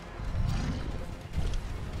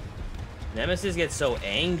 Nemesis gets so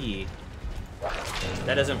angry.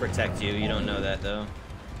 That doesn't protect you. You don't know that, though.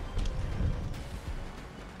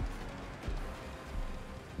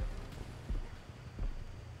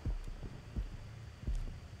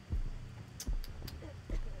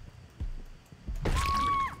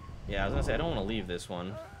 Yeah, I was gonna say, I don't want to leave this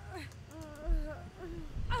one.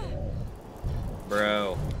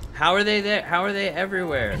 Bro. How are they there? How are they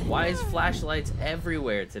everywhere? Why is flashlights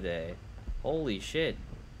everywhere today? Holy shit.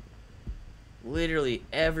 Literally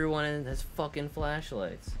everyone has fucking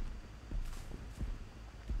flashlights. Is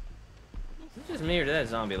it just me or did that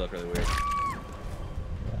zombie look really weird?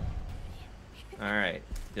 Alright.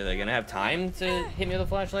 Are they gonna have time to hit me with a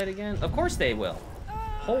flashlight again? Of course they will.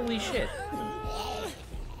 Holy shit.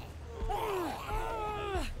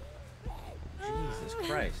 Jesus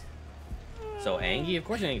Christ. So angry? Of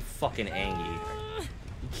course you're gonna get fucking angry. Are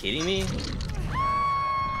you kidding me?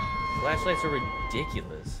 Flashlights are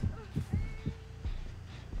ridiculous.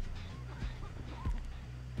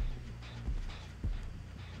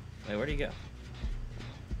 Wait, where'd he go?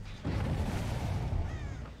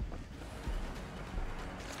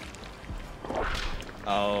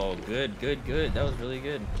 Oh, good, good, good. That was really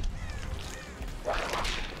good.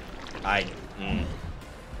 I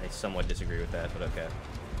somewhat disagree with that, but okay.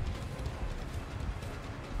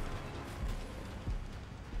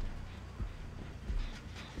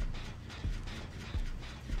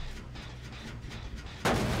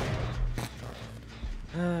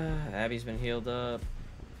 Abby's been healed up.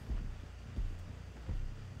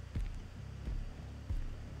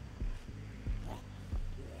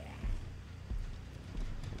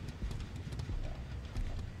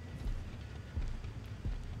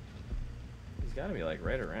 He's gotta be like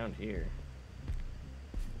right around here.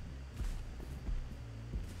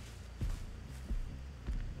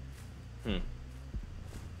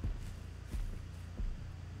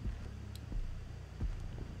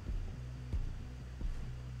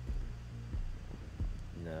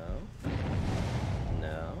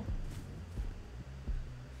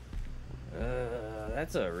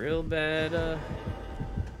 That's a real bad,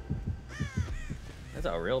 that's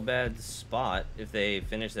a real bad spot if they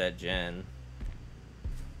finish that gen.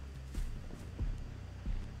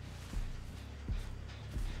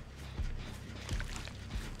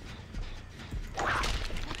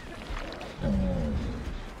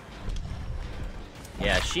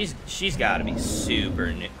 Yeah, she's got to be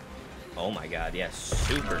super new. Oh my god, yeah,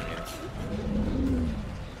 super new.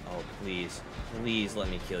 Oh, please. Please let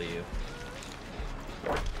me kill you.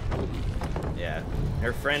 Yeah,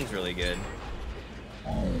 her friend's really good.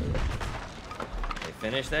 They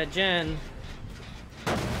finished that gen.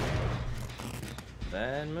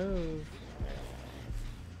 Bad move.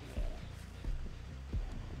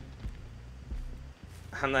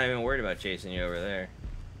 I'm not even worried about chasing you over there.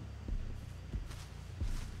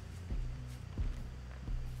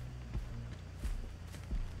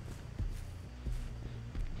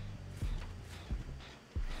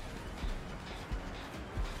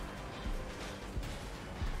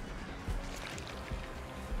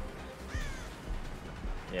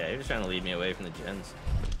 Yeah, you're just trying to lead me away from the gens.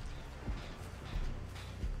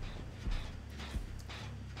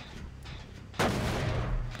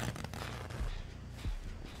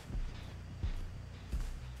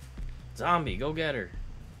 Zombie, go get her.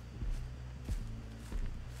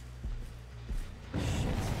 Shit.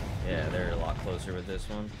 Yeah, they're a lot closer with this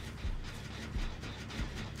one.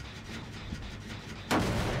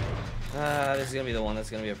 This is gonna be the one that's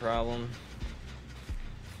gonna be a problem.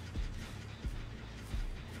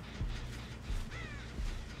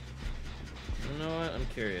 You know what? I'm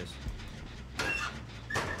curious.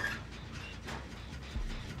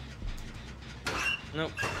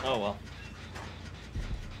 Nope. Oh well.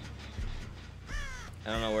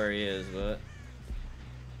 I don't know where he is, but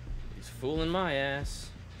he's fooling my ass.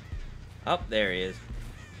 Up there he is.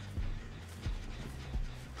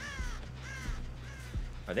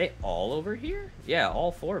 Are they all over here? Yeah,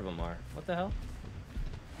 all four of them are. What the hell?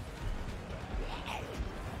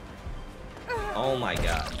 Oh my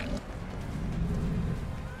god.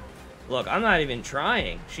 Look, I'm not even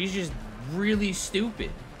trying. She's just really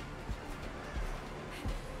stupid.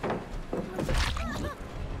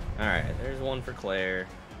 Alright, there's one for Claire.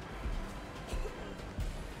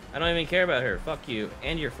 I don't even care about her. Fuck you.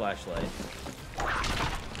 And your flashlight.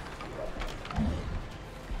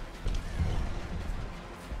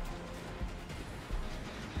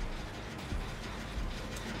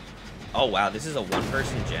 Oh wow, this is a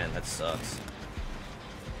one-person gen. That sucks.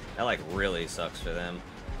 That like really sucks for them.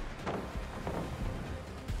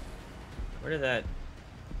 Where did that...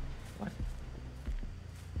 What?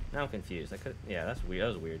 Now I'm confused. I could... Yeah, that's weird. That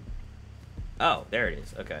was weird. Oh, there it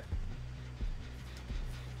is. Okay.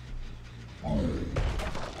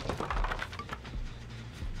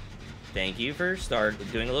 Thank you for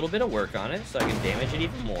doing a little bit of work on it so I can damage it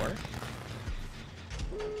even more.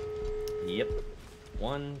 Yep.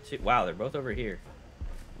 1, 2... Wow, they're both over here.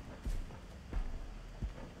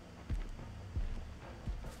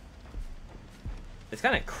 It's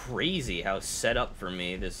kind of crazy how set up for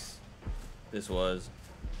me this was.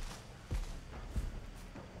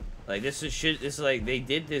 Like this is like they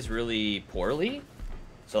did this really poorly.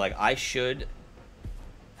 So like I should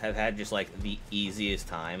have had just like the easiest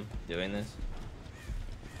time doing this.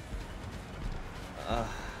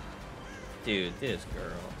 Dude, this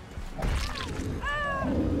girl.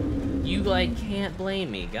 You like can't blame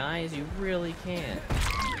me, guys. You really can't.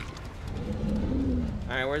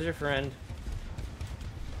 All right, where's your friend?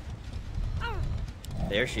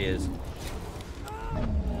 There she is.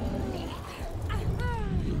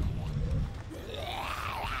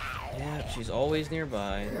 Yeah, she's always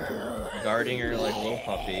nearby, guarding her like a little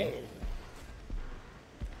puppy.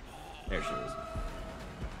 There she is.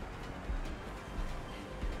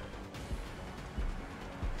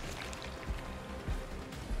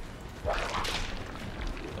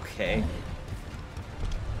 Okay.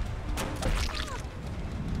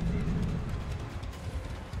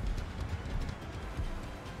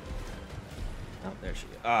 Oh, there she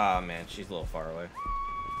is. Ah, man, she's a little far away.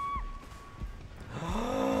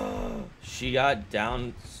 She got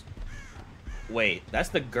down. Wait, that's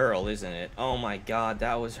the girl, isn't it? Oh my god,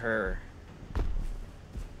 that was her.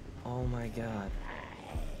 Oh my god.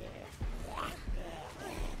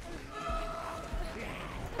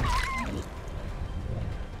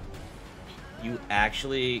 You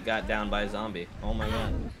actually got down by a zombie. Oh my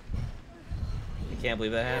god. I can't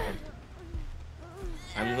believe that happened.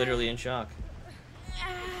 I'm literally in shock.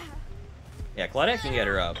 Yeah, Claudette can get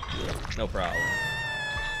her up. No problem.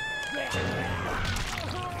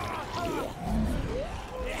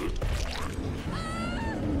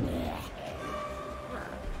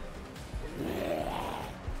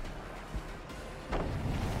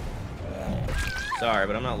 Sorry,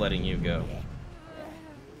 but I'm not letting you go.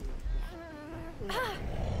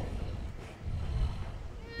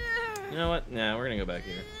 You know what? Nah, we're gonna go back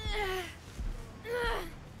here.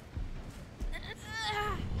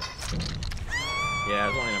 Yeah,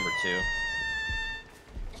 it's only number 2.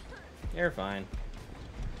 You're fine.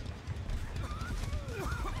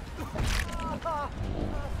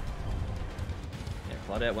 Yeah,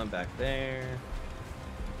 Claudette went back there.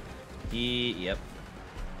 Yep.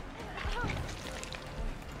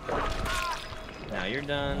 Now you're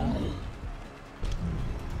done.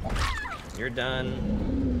 You're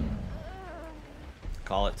done.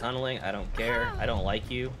 Call it tunneling. I don't care. I don't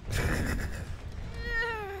like you.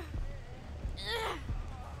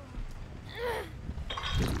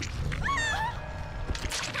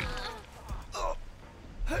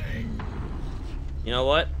 You know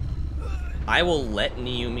what? I will let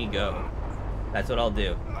Naomi go. That's what I'll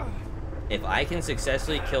do. If I can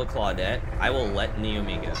successfully kill Claudette, I will let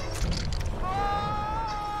Naomi go.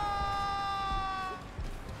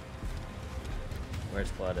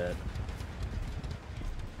 Where's Claudette?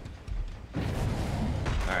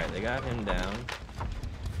 Alright, they got him down.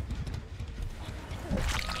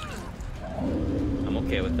 I'm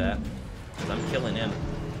okay with that, because I'm killing him.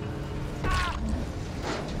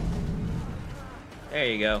 There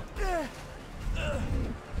you go.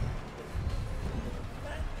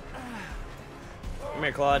 Come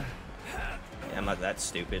here, Claude. Yeah, I'm not that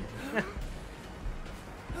stupid.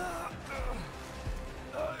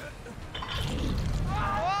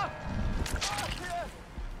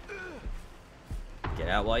 Get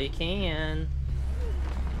out while you can.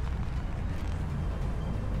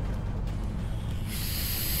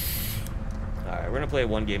 Alright, we're gonna play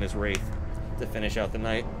one game as Wraith to finish out the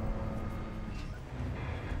night.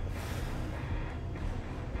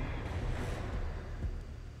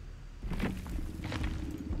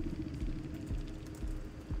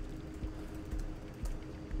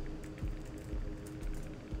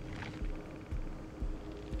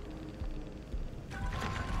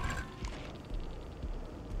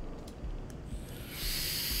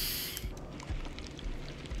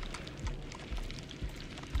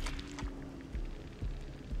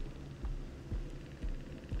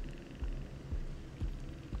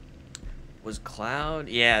 Was Cloud?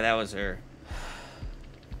 Yeah, that was her.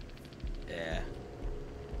 Yeah.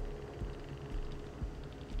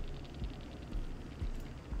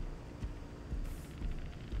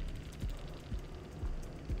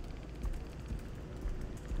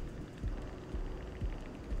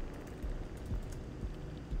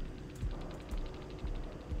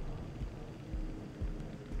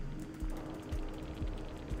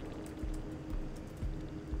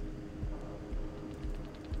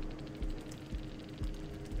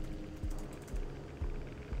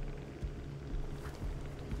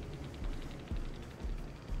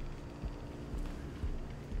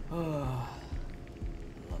 Oh,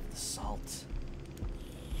 love the salt.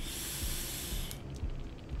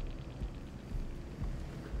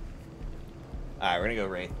 Alright, we're gonna go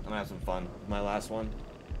Wraith. I'm gonna have some fun. My last one.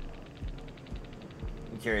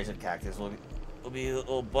 I'm curious if Cactus will be a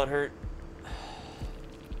little butthurt.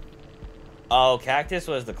 Oh, Cactus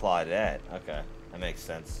was the Claudette. Okay, that makes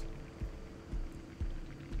sense.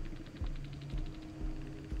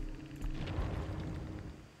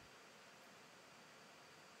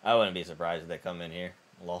 I wouldn't be surprised if they come in here.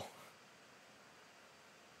 Lol.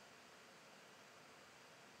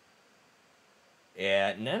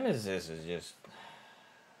 Yeah, Nemesis is just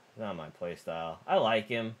not my playstyle. I like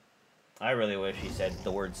him. I really wish he said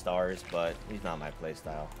the word stars, but he's not my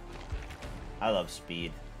playstyle. I love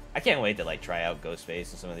speed. I can't wait to like try out Ghostface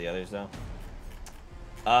and some of the others though.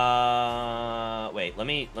 Wait, let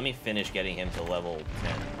me finish getting him to level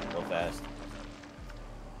 10 real fast.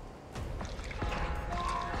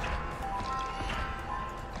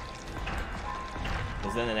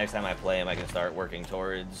 Because then the next time I play him, I can start working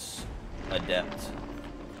towards Adept.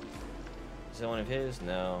 Is that one of his?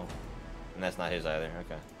 No. And that's not his either.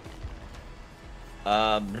 Okay.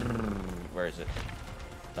 Where is it?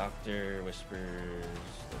 Doctor Whispers.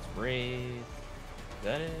 Let's breathe. Is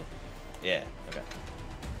that it? Yeah. Okay.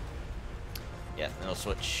 Yeah, then I'll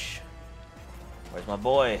switch. Where's my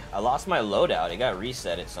boy? I lost my loadout. It got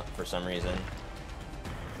reset for some reason.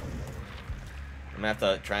 I'm gonna have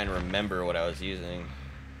to try and remember what I was using.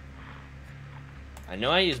 I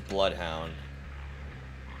know I used Bloodhound.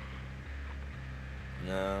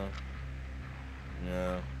 No.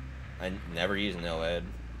 No. I never used Noed.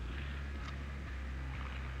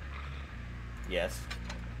 Yes.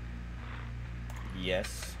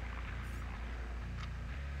 Yes.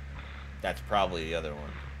 That's probably the other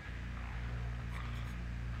one.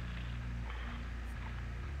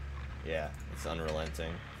 Yeah, it's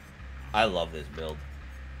unrelenting. I love this build.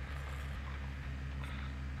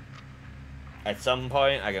 At some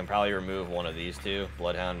point, I can probably remove one of these two,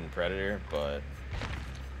 Bloodhound and Predator, but...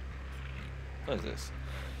 What is this?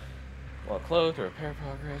 While clothed or repair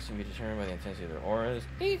progress can be determined by the intensity of their auras.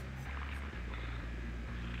 Eek.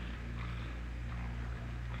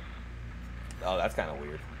 Oh, that's kind of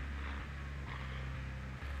weird.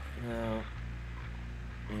 No.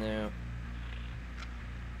 No.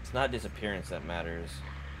 It's not disappearance that matters.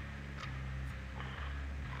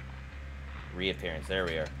 Reappearance, there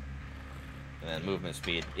we are. And then movement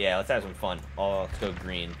speed. Yeah, let's have some fun. Oh, let's go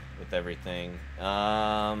green with everything. Do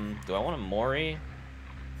I want a Mori?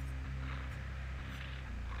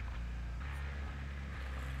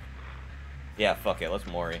 Yeah, fuck it, let's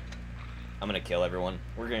Mori. I'm gonna kill everyone.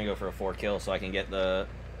 We're gonna go for a 4 kill so I can get the...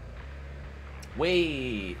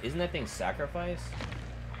 Wait, isn't that thing sacrifice?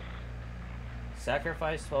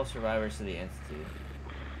 Sacrifice 12 survivors to the entity.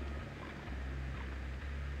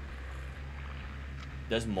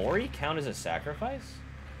 Does Mori count as a sacrifice?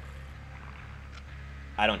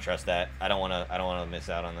 I don't trust that. I don't wanna miss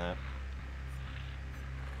out on that.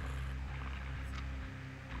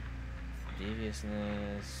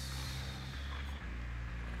 Deviousness.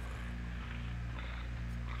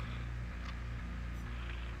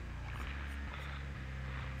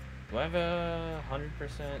 Do I have a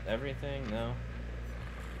 100% everything? No.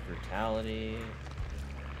 Brutality.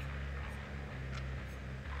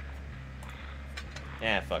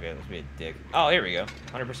 Yeah, fuck it. Let's be a dick. Oh, here we go.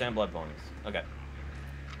 100% blood bonus. Okay.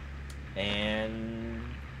 And...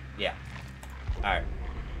 yeah. Alright.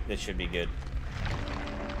 This should be good.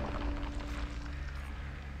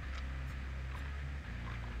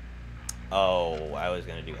 Oh, I was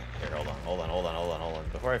gonna do... Here, hold on.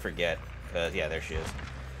 Before I forget, because, yeah, there she is.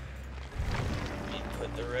 Let me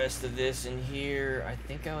put the rest of this in here. I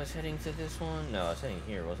think I was heading to this one. No, I was heading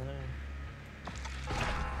here, wasn't I?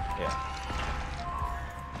 Yeah.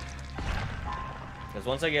 Because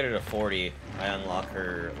once I get her to 40, I unlock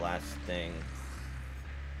her last thing.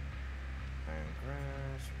 Iron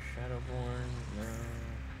Grasp, Shadowborn, no.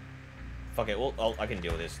 Fuck it, well, I can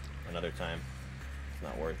deal with this another time. It's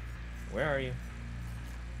not worth. Where are you?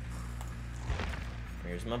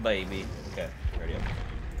 Here's my baby. Okay, ready up.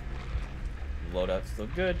 Loadout's still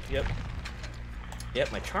good. Yep.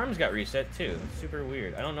 Yep, my charms got reset too. It's super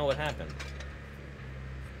weird. I don't know what happened.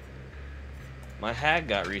 My hag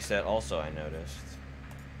got reset also, I noticed.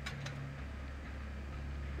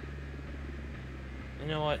 You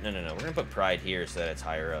know what? No. We're gonna put pride here so that it's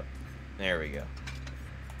higher up. There we go.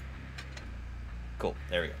 Cool.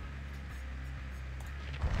 There we go.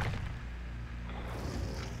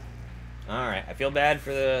 Alright, I feel bad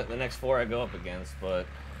for the next 4 I go up against, but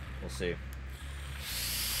we'll see.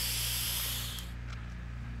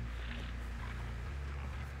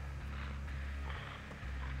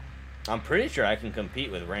 I'm pretty sure I can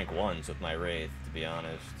compete with rank 1s with my Wraith, to be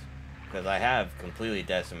honest. Because I have completely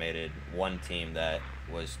decimated one team that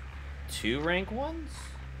was 2 rank 1s?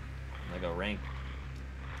 Like a rank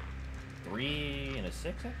 3 and a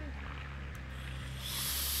 6, I think?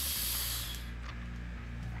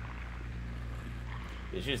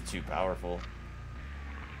 It's just too powerful.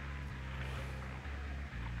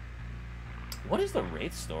 What is the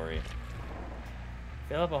Wraith story?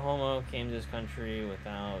 Philip, a homo, came to this country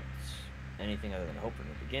without anything other than hope from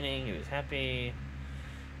the beginning. He was happy.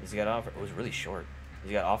 He got offered. It was really short.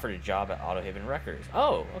 He got offered a job at Autohaven Records.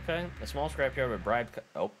 Oh, okay. A small scrapyard with bribe.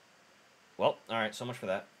 Oh, well, all right. So much for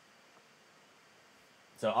that.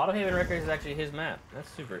 So Autohaven Records is actually his map. That's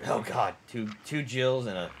super. Oh God, two Jills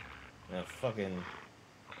and a fucking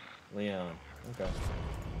Leon. Okay.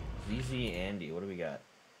 ZZ Andy. What do we got?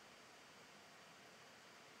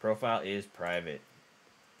 Profile is private.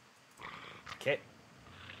 Okay.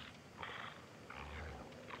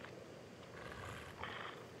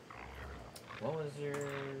 What was your...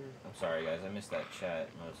 I'm sorry, guys. I missed that chat,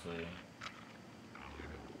 mostly.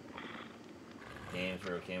 Games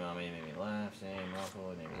where it came out, made me laugh. Same,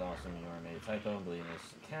 awful. Name is awesome. You know, I made a typo. I'm deleting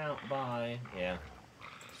this account. Bye. Yeah.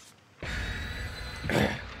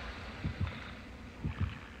 I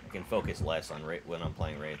can focus less on when I'm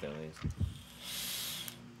playing Wraith, at least.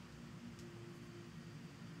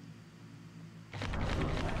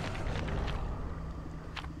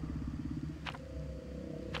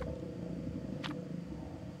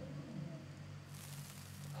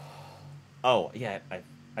 Oh, yeah,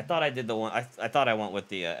 I thought I did the one... I thought I went with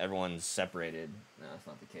the everyone's separated. No, that's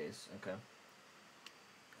not the case. Okay.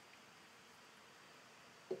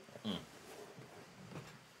 Mm.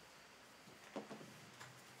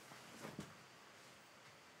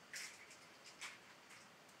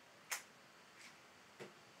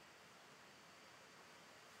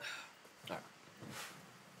 All right.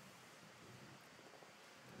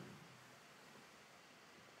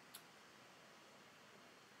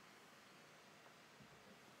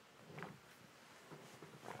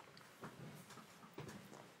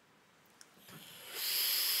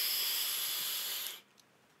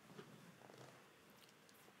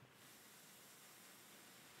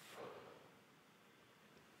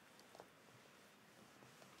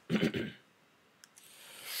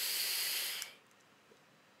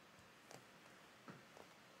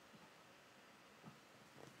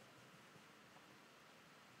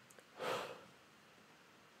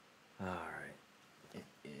 Alright. It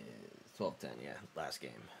is 12:10, yeah. Last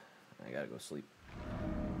game. I gotta go sleep.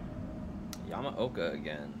 Yamaoka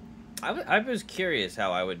again. I was curious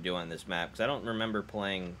how I would do on this map, because I don't remember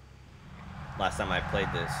playing last time I played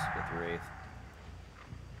this with Wraith.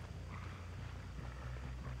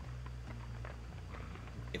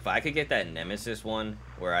 If I could get that Nemesis one,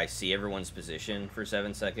 where I see everyone's position for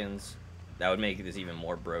 7 seconds, that would make this even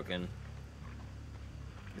more broken.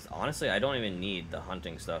 Because honestly, I don't even need the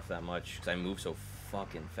hunting stuff that much, because I move so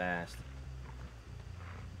fucking fast.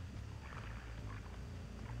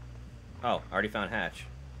 Oh, I already found Hatch.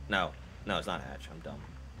 No, it's not Hatch. I'm dumb.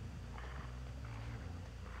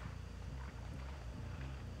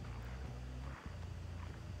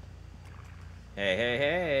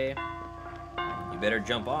 Hey. You better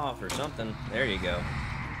jump off or something. There you go.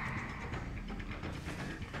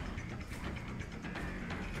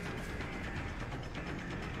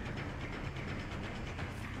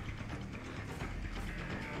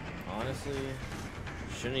 Honestly,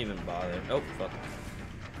 shouldn't even bother. Oh, fuck.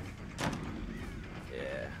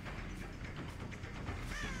 Yeah.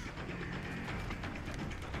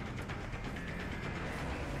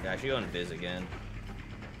 Yeah, I should go on Biz again.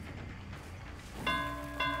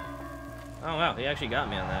 Oh, wow, he actually got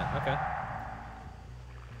me on that. Okay.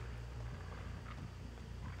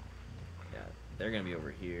 Yeah, they're gonna be over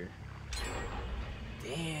here.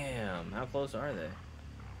 Damn, how close are they?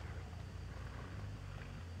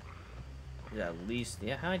 Yeah, at least...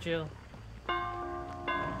 Yeah, hi, Jill.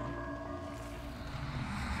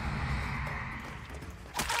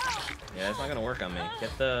 Yeah, it's not gonna work on me.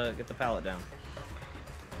 Get the pallet down.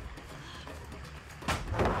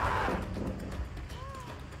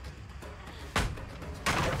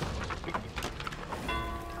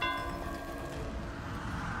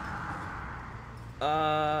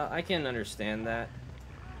 I can understand that.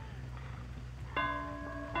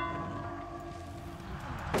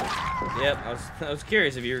 Yep, I was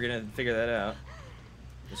curious if you were gonna figure that out.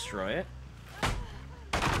 Destroy it.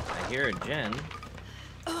 I hear a gen.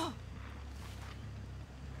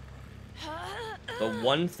 The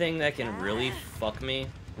one thing that can really fuck me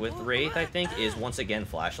with Wraith, I think, is once again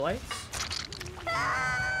flashlights.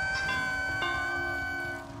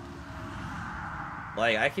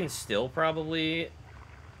 Like, I can still probably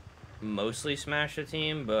mostly smash a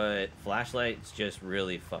team, but flashlights just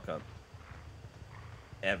really fuck up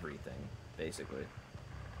everything, basically.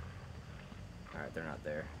 Alright, they're not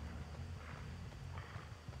there.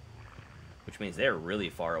 Which means they're really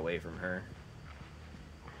far away from her.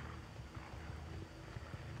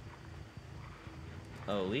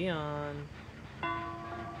 Oh, Leon.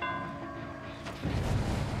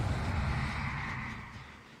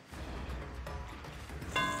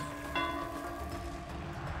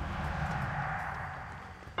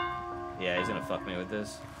 Yeah, he's gonna fuck me with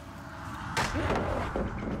this.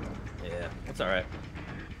 Yeah, that's alright.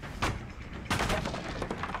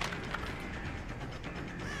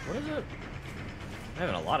 What is it? I'm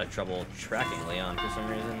having a lot of trouble tracking Leon for some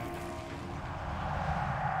reason.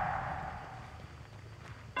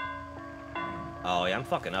 Oh, yeah, I'm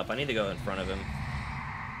fucking up. I need to go in front of him.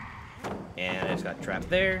 And I just got trapped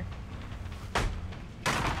there.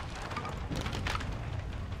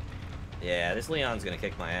 Yeah, this Leon's gonna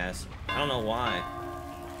kick my ass. I don't know why.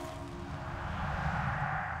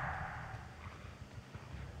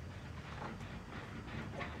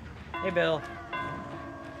 Hey, Bill.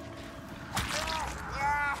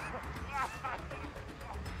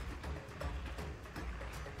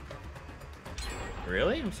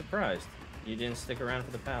 Really? I'm surprised. You didn't stick around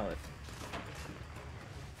for the pallet.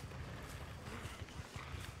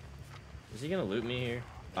 Is he gonna loot me here?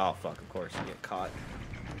 Oh, fuck, of course. You get caught.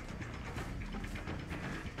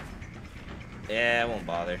 Yeah, I won't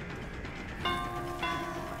bother.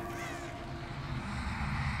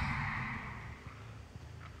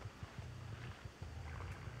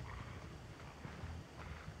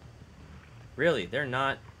 Really? They're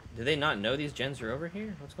not... Do they not know these gens are over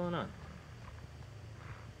here? What's going on?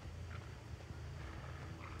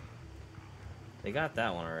 They got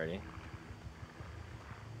that one already.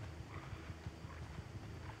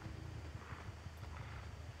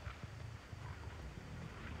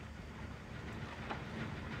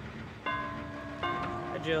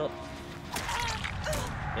 Hi, Jill.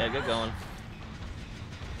 Yeah, good going.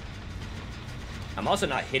 I'm also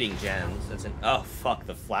not hitting gens. That's an... Oh, fuck,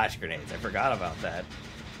 the flash grenades. I forgot about that.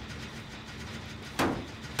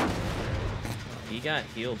 He got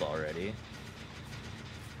healed already.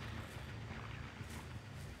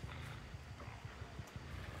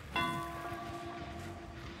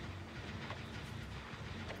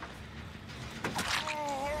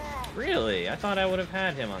 Really? I thought I would have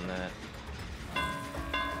had him on that.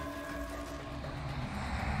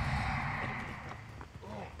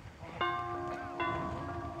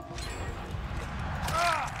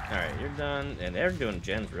 Alright, you're done. And they're doing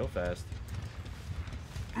gens real fast.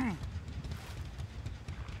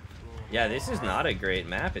 Yeah, this is not a great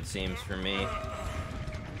map, it seems, for me.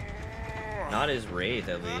 Not as Wraith,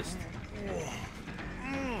 at least.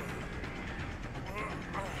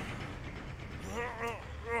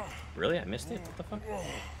 Really? I missed it? What the fuck?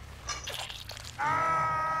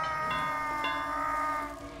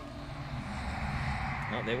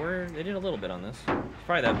 No, they did a little bit on this. It's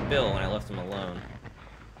probably that Bill when I left him alone.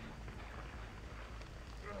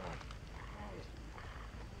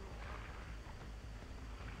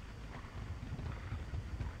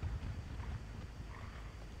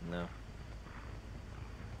 No.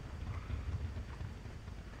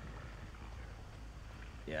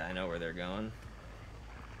 Yeah, I know where they're going.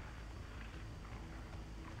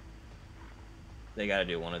 They gotta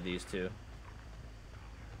do one of these two.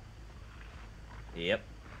 Yep.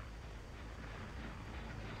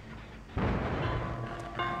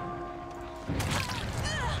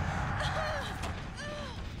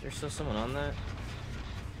 There's still someone on that?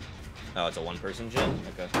 Oh, it's a one-person gen?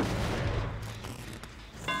 Okay.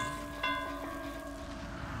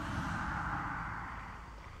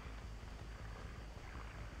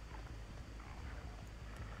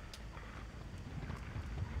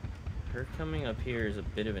 Her coming up here is a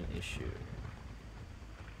bit of an issue.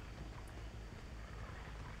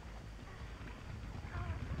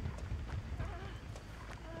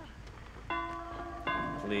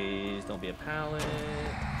 Please don't be a pallet.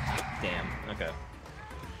 Damn. Okay.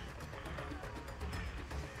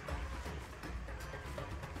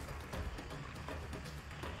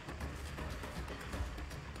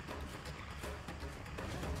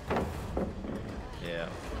 Yeah.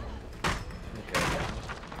 Okay.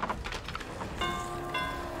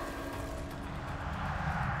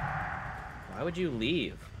 Why would you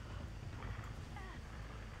leave?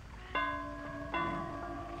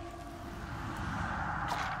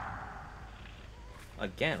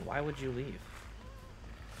 Again, why would you leave?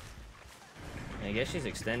 I guess she's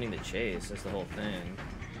extending the chase. That's the whole thing.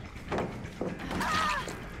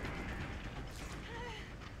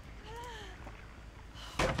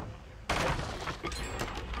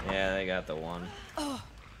 Yeah, they got the one. Oh,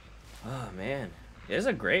 man. It is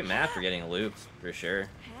a great map for getting looped, for sure.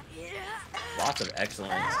 Lots of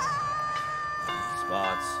excellent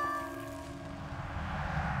spots.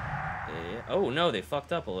 Yeah. Oh, no, they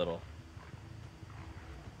fucked up a little.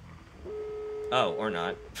 Oh, or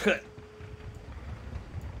not. No.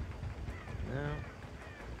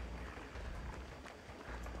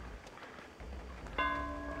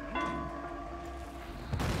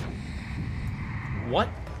 What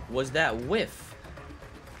was that whiff?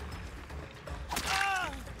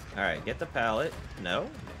 Alright, get the pallet. No?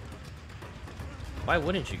 Why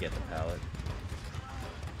wouldn't you get the pallet?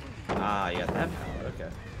 Ah, you got that pallet. Okay.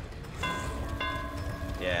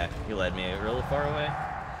 Yeah, you led me really far away.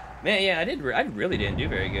 Man, yeah, I really didn't do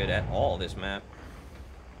very good at all this map.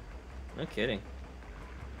 No kidding.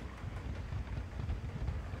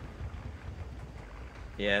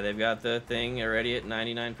 Yeah, they've got the thing already at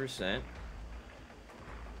 99%.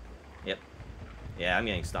 Yep. Yeah, I'm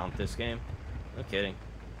getting stomped this game. No kidding.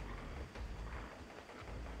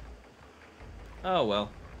 Oh,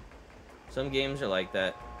 well. Some games are like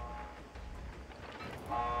that.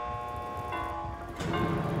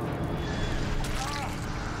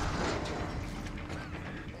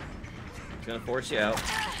 It's gonna force you out.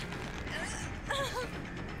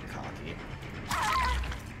 Cocky.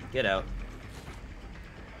 Get out.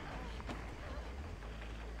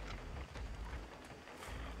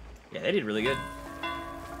 Yeah, they did really good.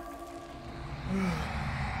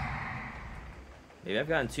 Maybe I've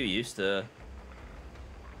gotten too used to...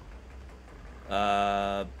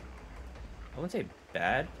 I wouldn't say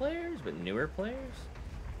bad players, but newer players?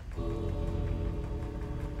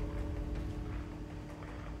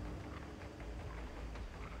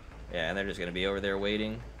 Yeah, and they're just gonna be over there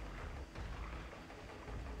waiting.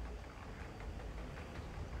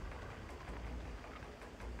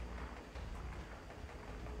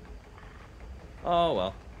 Oh,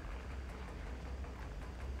 well.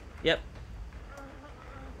 Yep.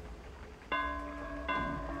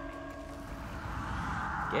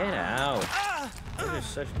 Get out. They're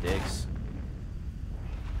such dicks.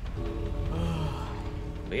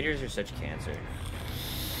 Waiters are such cancer.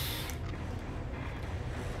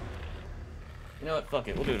 You know what? Fuck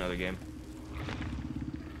it. We'll do another game.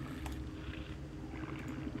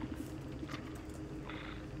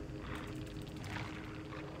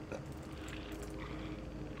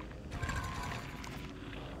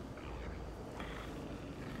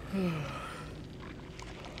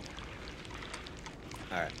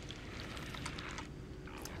 Alright.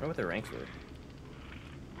 I wonder what the ranks were.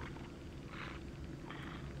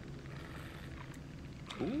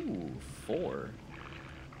 Ooh, 4.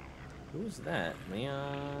 Who's that?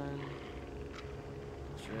 Leon,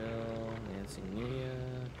 Drill, Nancy Nia,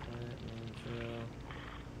 Drill.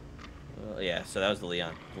 Well, yeah, so that was the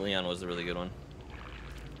Leon. Leon was the really good one.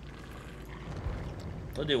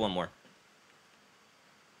 We'll do one more.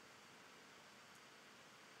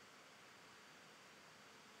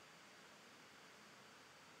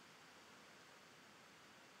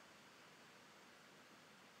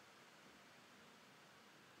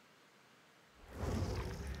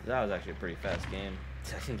 That was actually a pretty fast game.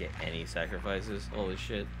 I didn't get any sacrifices. Holy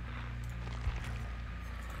shit.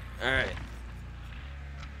 Alright.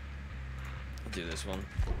 I'll do this one.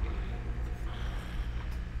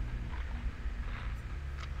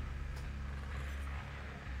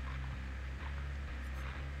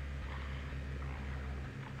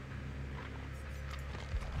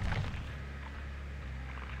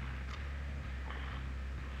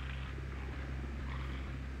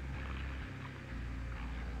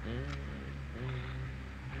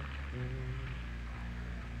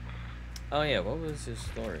 Oh yeah, what was his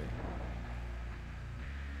story?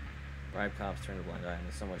 Bribe cops turned a blind eye on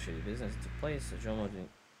a somewhat shady business took place. So Jomo didn't...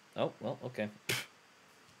 Oh, well, okay.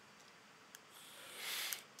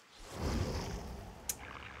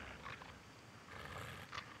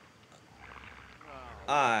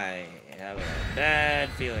 I have a Bad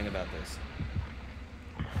feeling about this.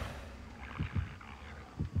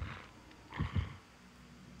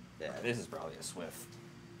 Yeah, this is probably a Swift.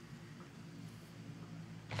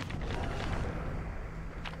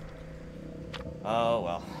 Oh,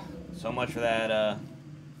 well. So much for that,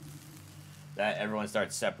 that everyone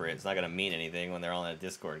starts separate. It's not going to mean anything when they're on a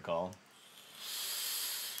Discord call.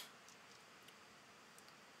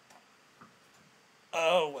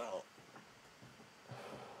 Oh, well.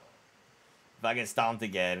 If I get stomped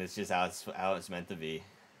again, it's just how it's meant to be.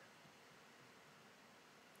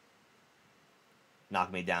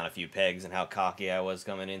 Knocked me down a few pegs and how cocky I was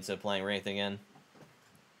coming into playing Wraith again.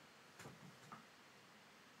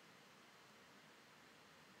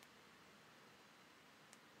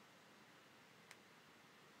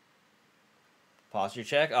 Posture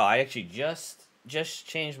check? Oh, I actually just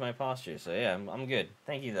changed my posture, so yeah, I'm good.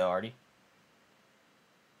 Thank you though, Artie.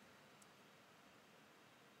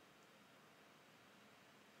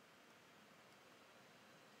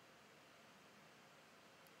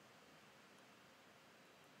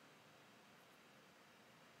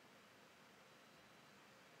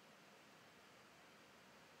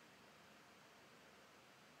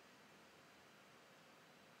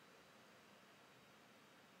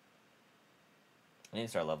 I need to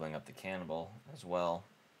start leveling up the cannibal as well.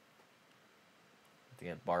 To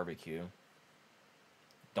get barbecue.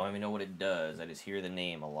 Don't even know what it does. I just hear the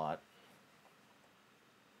name a lot.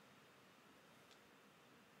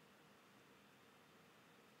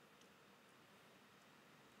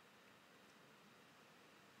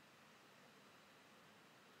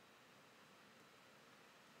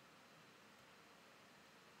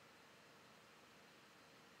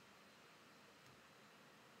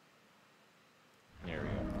 There we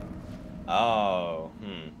go. Oh,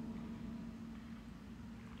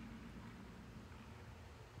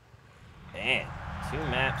 Man, 2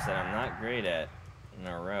 maps that I'm not great at in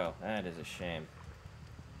a row. That is a shame.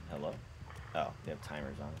 Hello? Oh, they have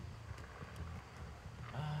timers on.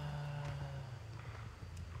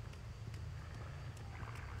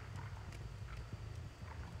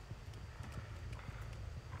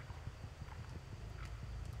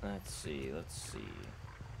 Let's see, let's see.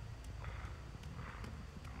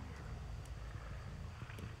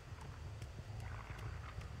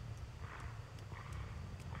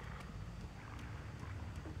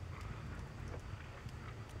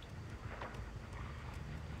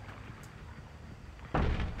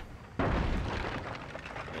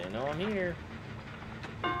 They know I'm here.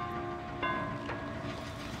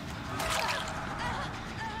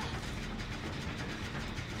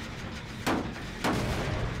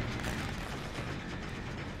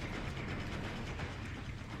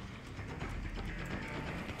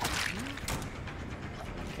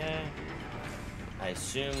 Okay. I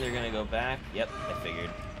assume they're gonna go back. Yep, I figured.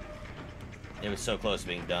 It was so close to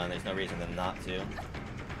being done, there's no reason them not to.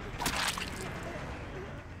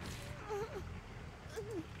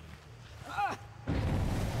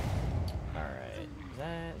 Alright.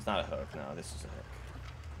 It's not a hook, no, this is a hook.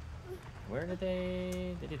 Where did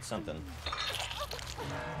they did something.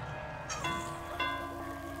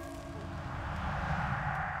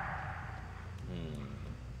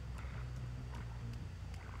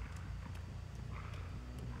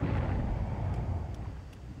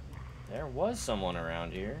 There was someone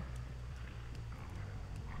around here.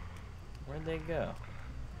 Where'd they go?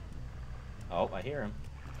 Oh, I hear him.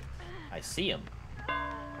 I see him.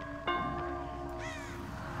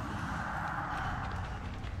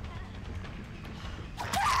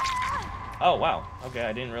 Oh, wow. Okay,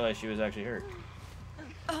 I didn't realize she was actually hurt.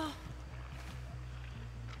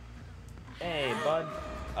 Hey, bud.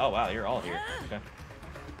 Oh, wow, you're all here. Okay.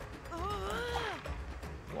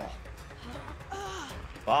 Whoa.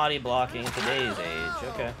 Body blocking today's age.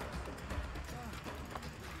 Okay.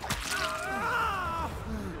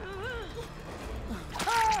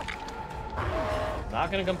 Not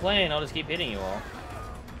gonna complain. I'll just keep hitting you all.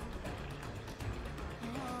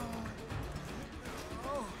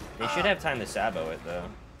 They should have time to sabo it, though.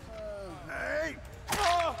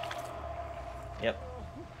 Yep.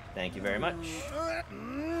 Thank you very much.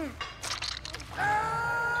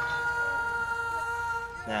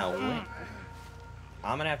 Now, wait.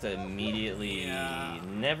 I'm gonna have to immediately...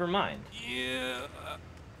 Never mind. I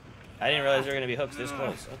didn't realize there were gonna be hooks this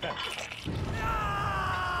close. Okay.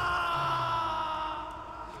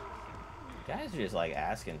 Guys are just, like,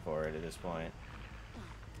 asking for it at this point.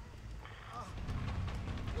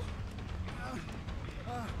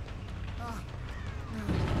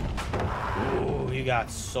 Ooh, you got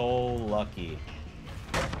so lucky.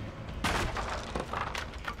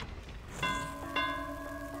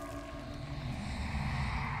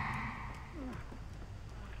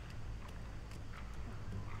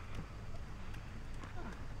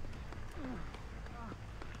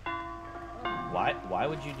 Why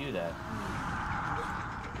would you do that?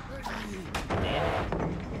 Damn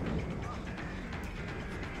it.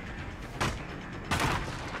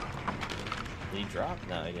 Did he drop?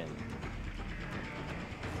 No, he didn't.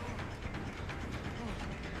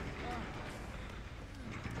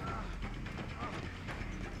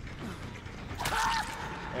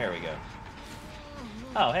 There we go.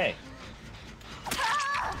 Oh, hey.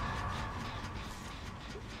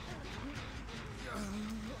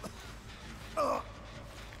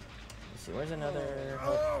 Let's see, where's another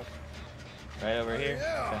hook? Right over here?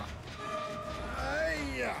 Okay.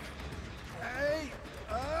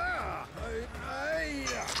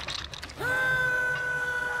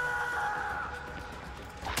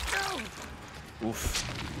 Oof.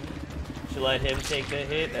 Should let him take the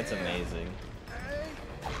hit? That's amazing.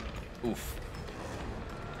 Oof.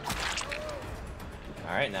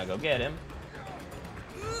 Alright, now go get him.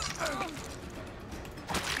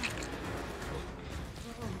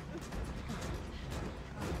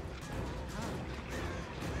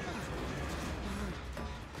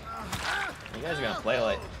 You guys are gonna play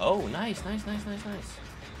like... Oh, nice, nice, nice, nice, nice.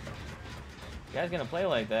 You guys gonna play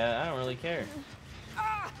like that? I don't really care.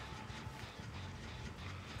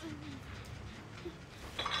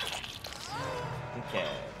 Okay.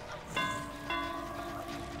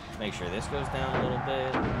 Make sure this goes down a little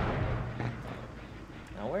bit.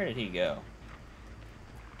 Now, where did he go?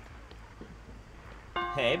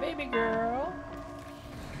 Hey, baby girl.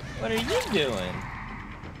 What are you doing?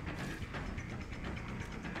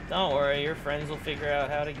 Don't worry, your friends will figure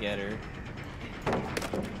out how to get her.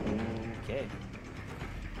 Okay.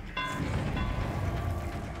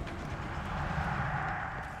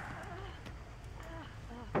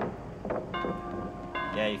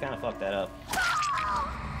 Yeah, you kind of fucked that up.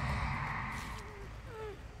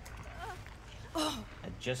 I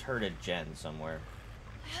just heard a gen somewhere.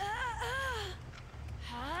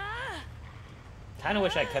 Kind of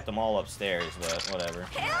wish I kept them all upstairs, but whatever.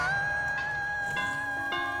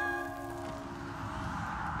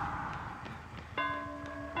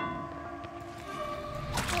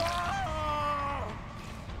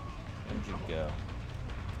 Where'd you go?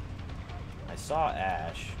 I saw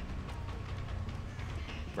Ash.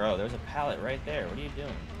 Bro, there's a pallet right there. What are you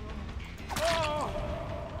doing?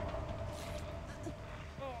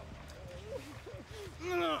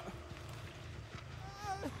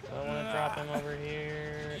 I want to drop him over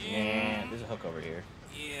here. Yeah, there's a hook over here.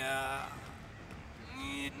 Yeah.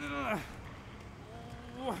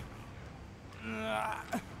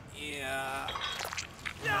 Yeah.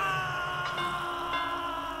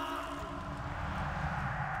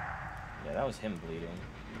 Yeah, that was him bleeding.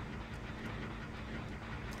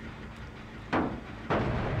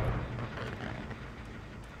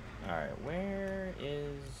 Alright, where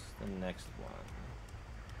is the next one?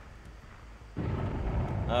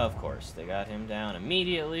 Of course, they got him down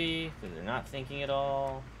immediately, because they're not thinking at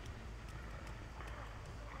all.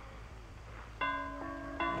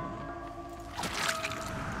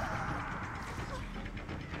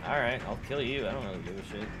 Alright, I'll kill you. I don't really give a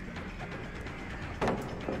shit.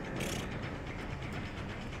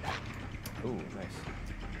 Ooh, nice.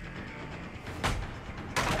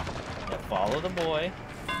 Yeah, follow the boy.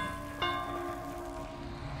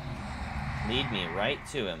 Lead me right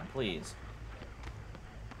to him, please.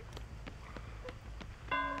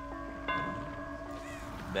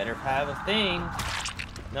 Better have a thing.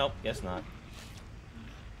 Nope, guess not.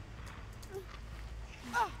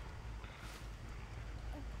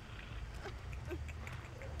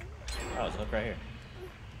 Oh, it's a hook right here.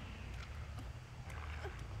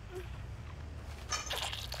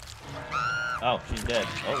 Oh, she's dead.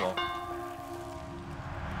 Oh well.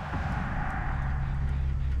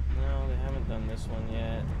 No, they haven't done this one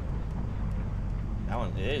yet. That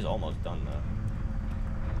one, it is almost done though.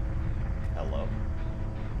 Hello.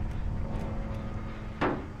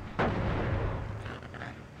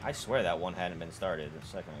 I swear that one hadn't been started a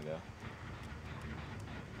second ago.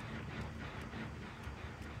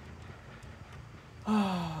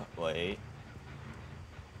 Wait.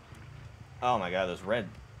 Oh my god,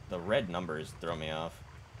 the red numbers throw me off.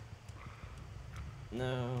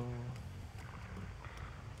 No.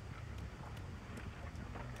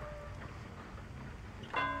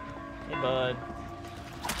 Hey bud.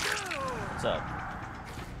 What's up?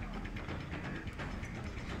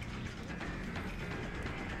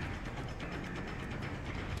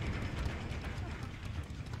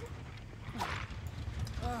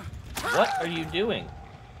 What are you doing?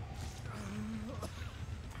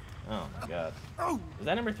 Oh my god. Is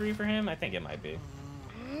that number 3 for him? I think it might be.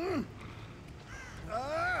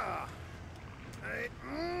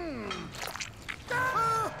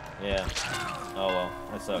 Yeah. Oh well,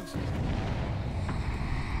 that sucks.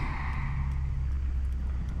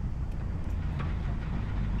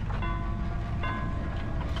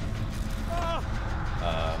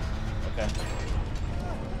 Okay.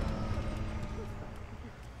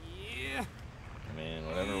 I mean,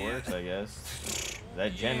 whatever works, I guess. Is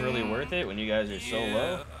that gen really worth it when you guys are so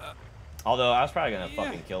low? Although, I was probably gonna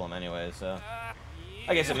fucking kill him anyway, so...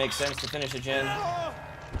 I guess it makes sense to finish a gen. Alright,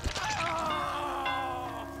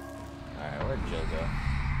 where'd Jill go?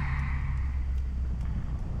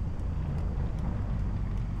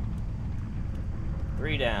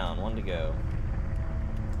 Three down, one to go.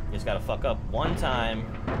 You just gotta fuck up one time.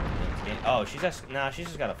 Oh, she's just... Nah, she's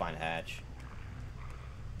just gotta find Hatch.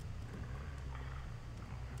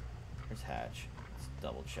 Where's Hatch? Let's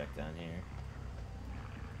double check down here.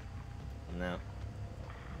 No.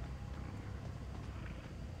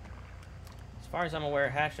 As far as I'm aware,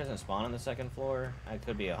 Hatch doesn't spawn on the second floor. I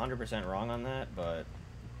could be 100% wrong on that, but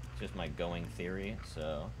it's just my going theory,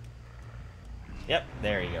 so... Yep,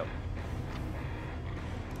 there you go.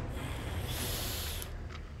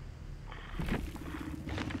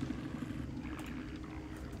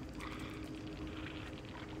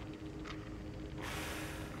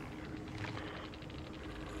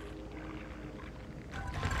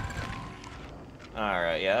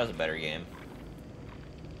 Alright, yeah, that was a better game.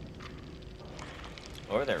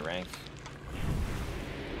 What were their ranks?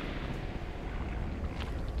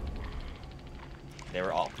 They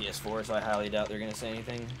were all PS4, so I highly doubt they're gonna say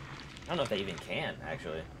anything. I don't know if they even can,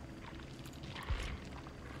 actually.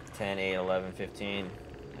 10, 8, 11, 15.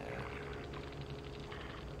 Yeah.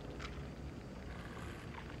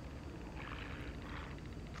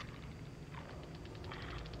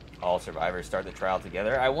 All survivors start the trial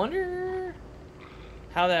together. I wonder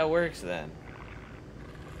how that works then.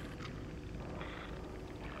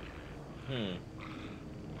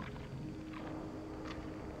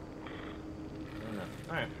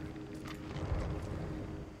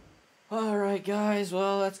 Alright guys,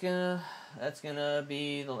 well that's gonna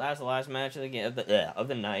be the last match of the game of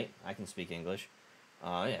the night. I can speak English.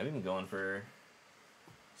 Yeah, we've been going for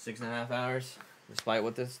 6.5 hours, despite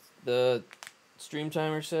what the stream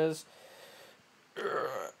timer says.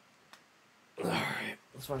 Alright,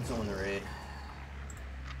 let's find someone to raid.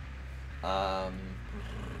 Back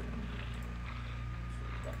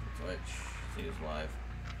to Twitch. See who's live.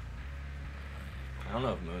 I don't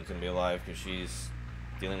know if Moon's gonna be alive because she's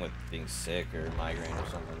dealing with being sick or migraine or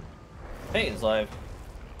something. Peyton's live.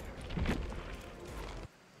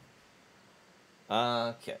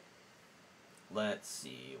 Okay. Let's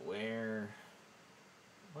see where.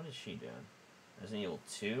 What is she doing? Resident Evil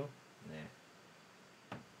 2?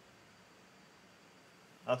 Nah.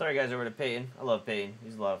 I'll throw you guys over to Peyton. I love Peyton.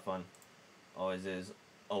 He's a lot of fun. Always is.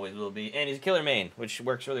 Always will be. And he's a killer main, which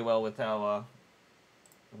works really well with how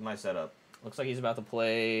with my setup. Looks like he's about to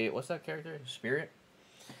play. What's that character? Spirit.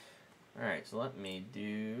 All right. So let me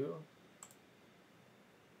do.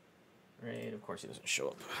 Raid. Of course he doesn't show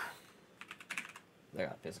up. I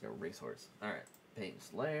got pissed like a racehorse. All right.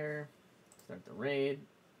 Peyton's Lair. Start the raid.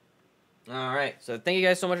 All right. So thank you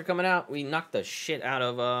guys so much for coming out. We knocked the shit out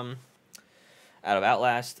of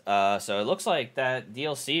Outlast. So it looks like that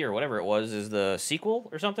DLC or whatever it was is the sequel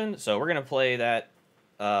or something. So we're gonna play that.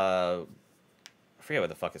 I forget what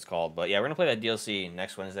the fuck it's called, but yeah, we're gonna play that DLC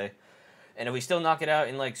next Wednesday. And if we still knock it out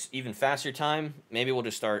in like even faster time, maybe we'll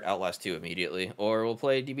just start Outlast 2 immediately, or we'll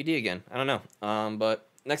play DBD again. I don't know. But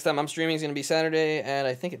next time I'm streaming is gonna be Saturday at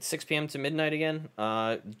I think it's 6 p.m. to midnight again.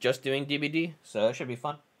 Just doing DBD, so it should be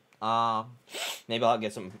fun. Maybe I'll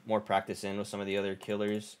get some more practice in with some of the other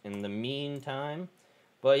killers in the meantime.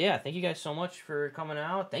 But yeah, thank you guys so much for coming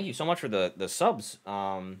out. Thank you so much for the subs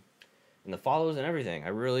and the follows and everything. I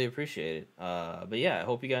really appreciate it. But yeah, I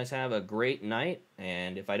hope you guys have a great night.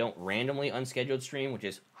 And if I don't randomly unscheduled stream, which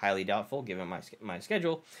is highly doubtful given my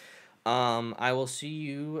schedule, I will see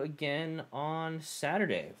you again on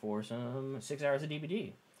Saturday for some 6 hours of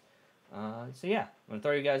DBD. So yeah, I'm going to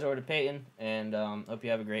throw you guys over to Peyton, and hope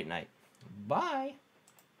you have a great night. Bye!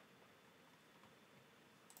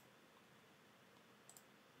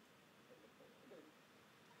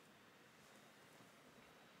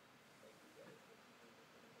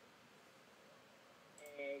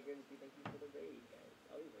 Hey, Grimsby, thank you for the raid, guys.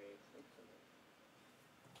 Always raids. Thanks so much.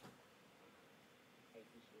 I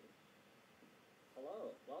appreciate it.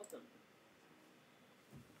 Hello, welcome.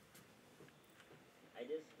 I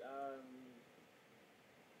just,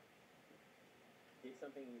 did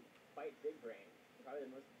something quite big brain. Probably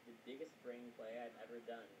the biggest brain play I've ever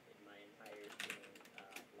done in my entire streaming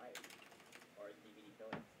life, or DVD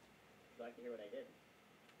going. Would you like to hear what I did?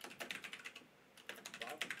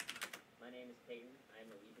 yourself. My name is Peyton.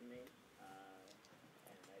 I'm a Legion main.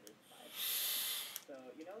 And I just vibe. So,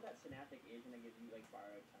 you know that synaptic agent that gives you, like,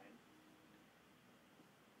 borrowed time?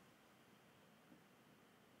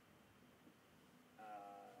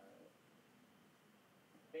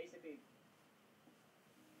 Basically...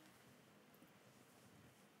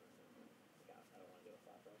 God, I don't want to do a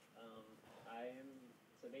flash rush.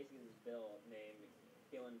 So basically this Bill named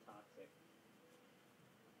Feeling Toxic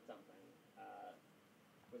something,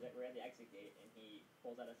 we're at the exit gate, and he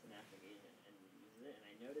pulls out a synaptic agent and uses it, and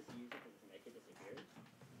I notice he uses it because his medkit disappears.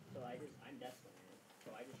 So I'm desperate, man.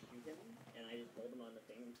 So I just shoot him, and I just hold him on the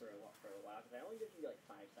thing for a while, because I only gives you like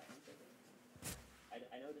 5 seconds.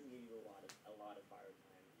 I know it doesn't give you a lot of fire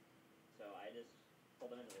time. So I just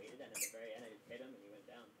pulled him and waited, and at the very end I just hit him, and he went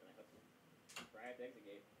down, and I hooked him. Right at the exit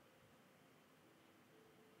gate.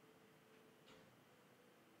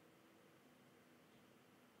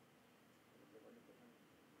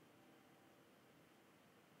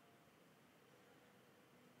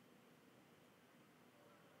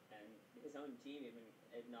 And his own team even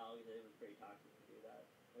acknowledged that it was pretty toxic to do that.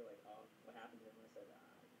 They're like, oh, what happened to him? And I said, I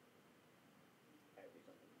gotta do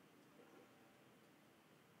something.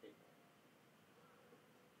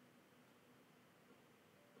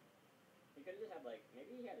 He could have just had, like,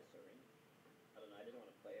 maybe he had a syringe. I don't know, I didn't want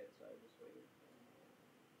to play it, so I just waited.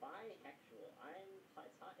 Bihexual.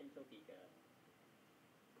 It's hot in Topeka.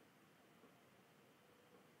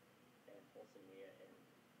 And Pulsania and...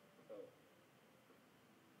 Oh.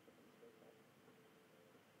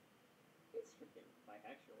 It's freaking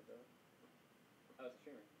bihexual, though. Oh, it's a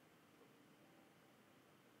streamer.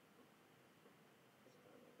 It's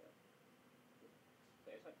kind of like that.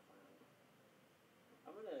 There's like clown.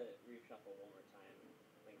 I'm gonna reshuffle one more time.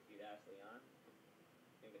 Thank you to Ask Leon.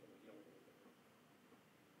 You don't get the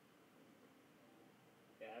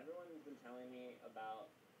Yeah, everyone's been telling me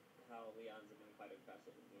about how Leon's have been quite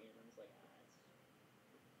aggressive with me, and I'm just like,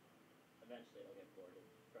 eventually it'll get bored of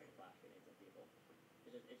throwing flash grenades at people.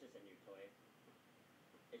 It's just a new toy.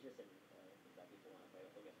 It's just a new toy that people want to play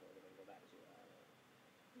with. They'll get bored of it and go back to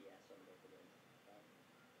DS on both of those stuff.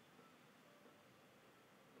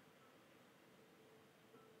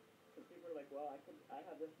 Because people are like, well, I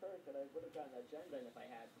have this perk that I would have gotten that gen then if I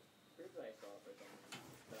had proof that I saw for something.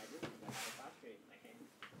 But I didn't because I had a flash grenade in my hand.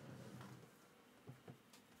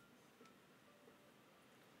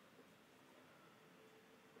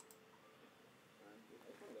 I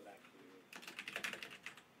just want to go back to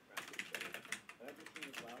round 2. I like this team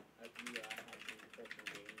as well. As you had some personal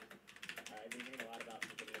games. I've been hearing a lot about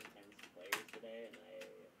some pretty intense players today, and I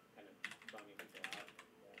kind of bumming people out.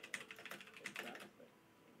 It sucks, but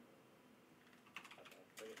okay,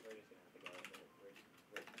 we're just gonna have to go with it.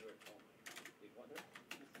 We're oh my god, dude, what?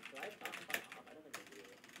 Do I talk about off? I don't think I do.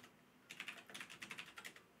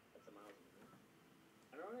 That's a miles.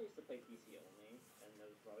 I remember I used to play PC only, and that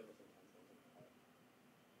was probably the most intense thing in my life.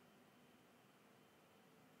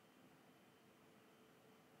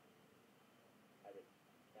 I did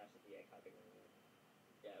dash the PA copy.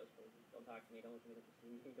 Yeah, it was crazy. Don't talk to me, don't look at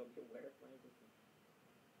me, don't be aware of my existence.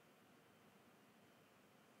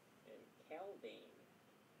 And Calbane.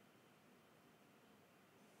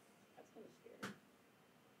 That's kind of scary.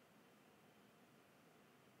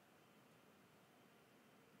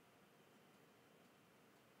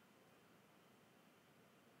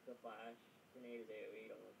 The flash grenade is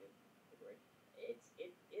AoE, don't look at the break.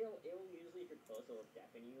 It'll usually, if you're close, it'll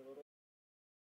deafen you a little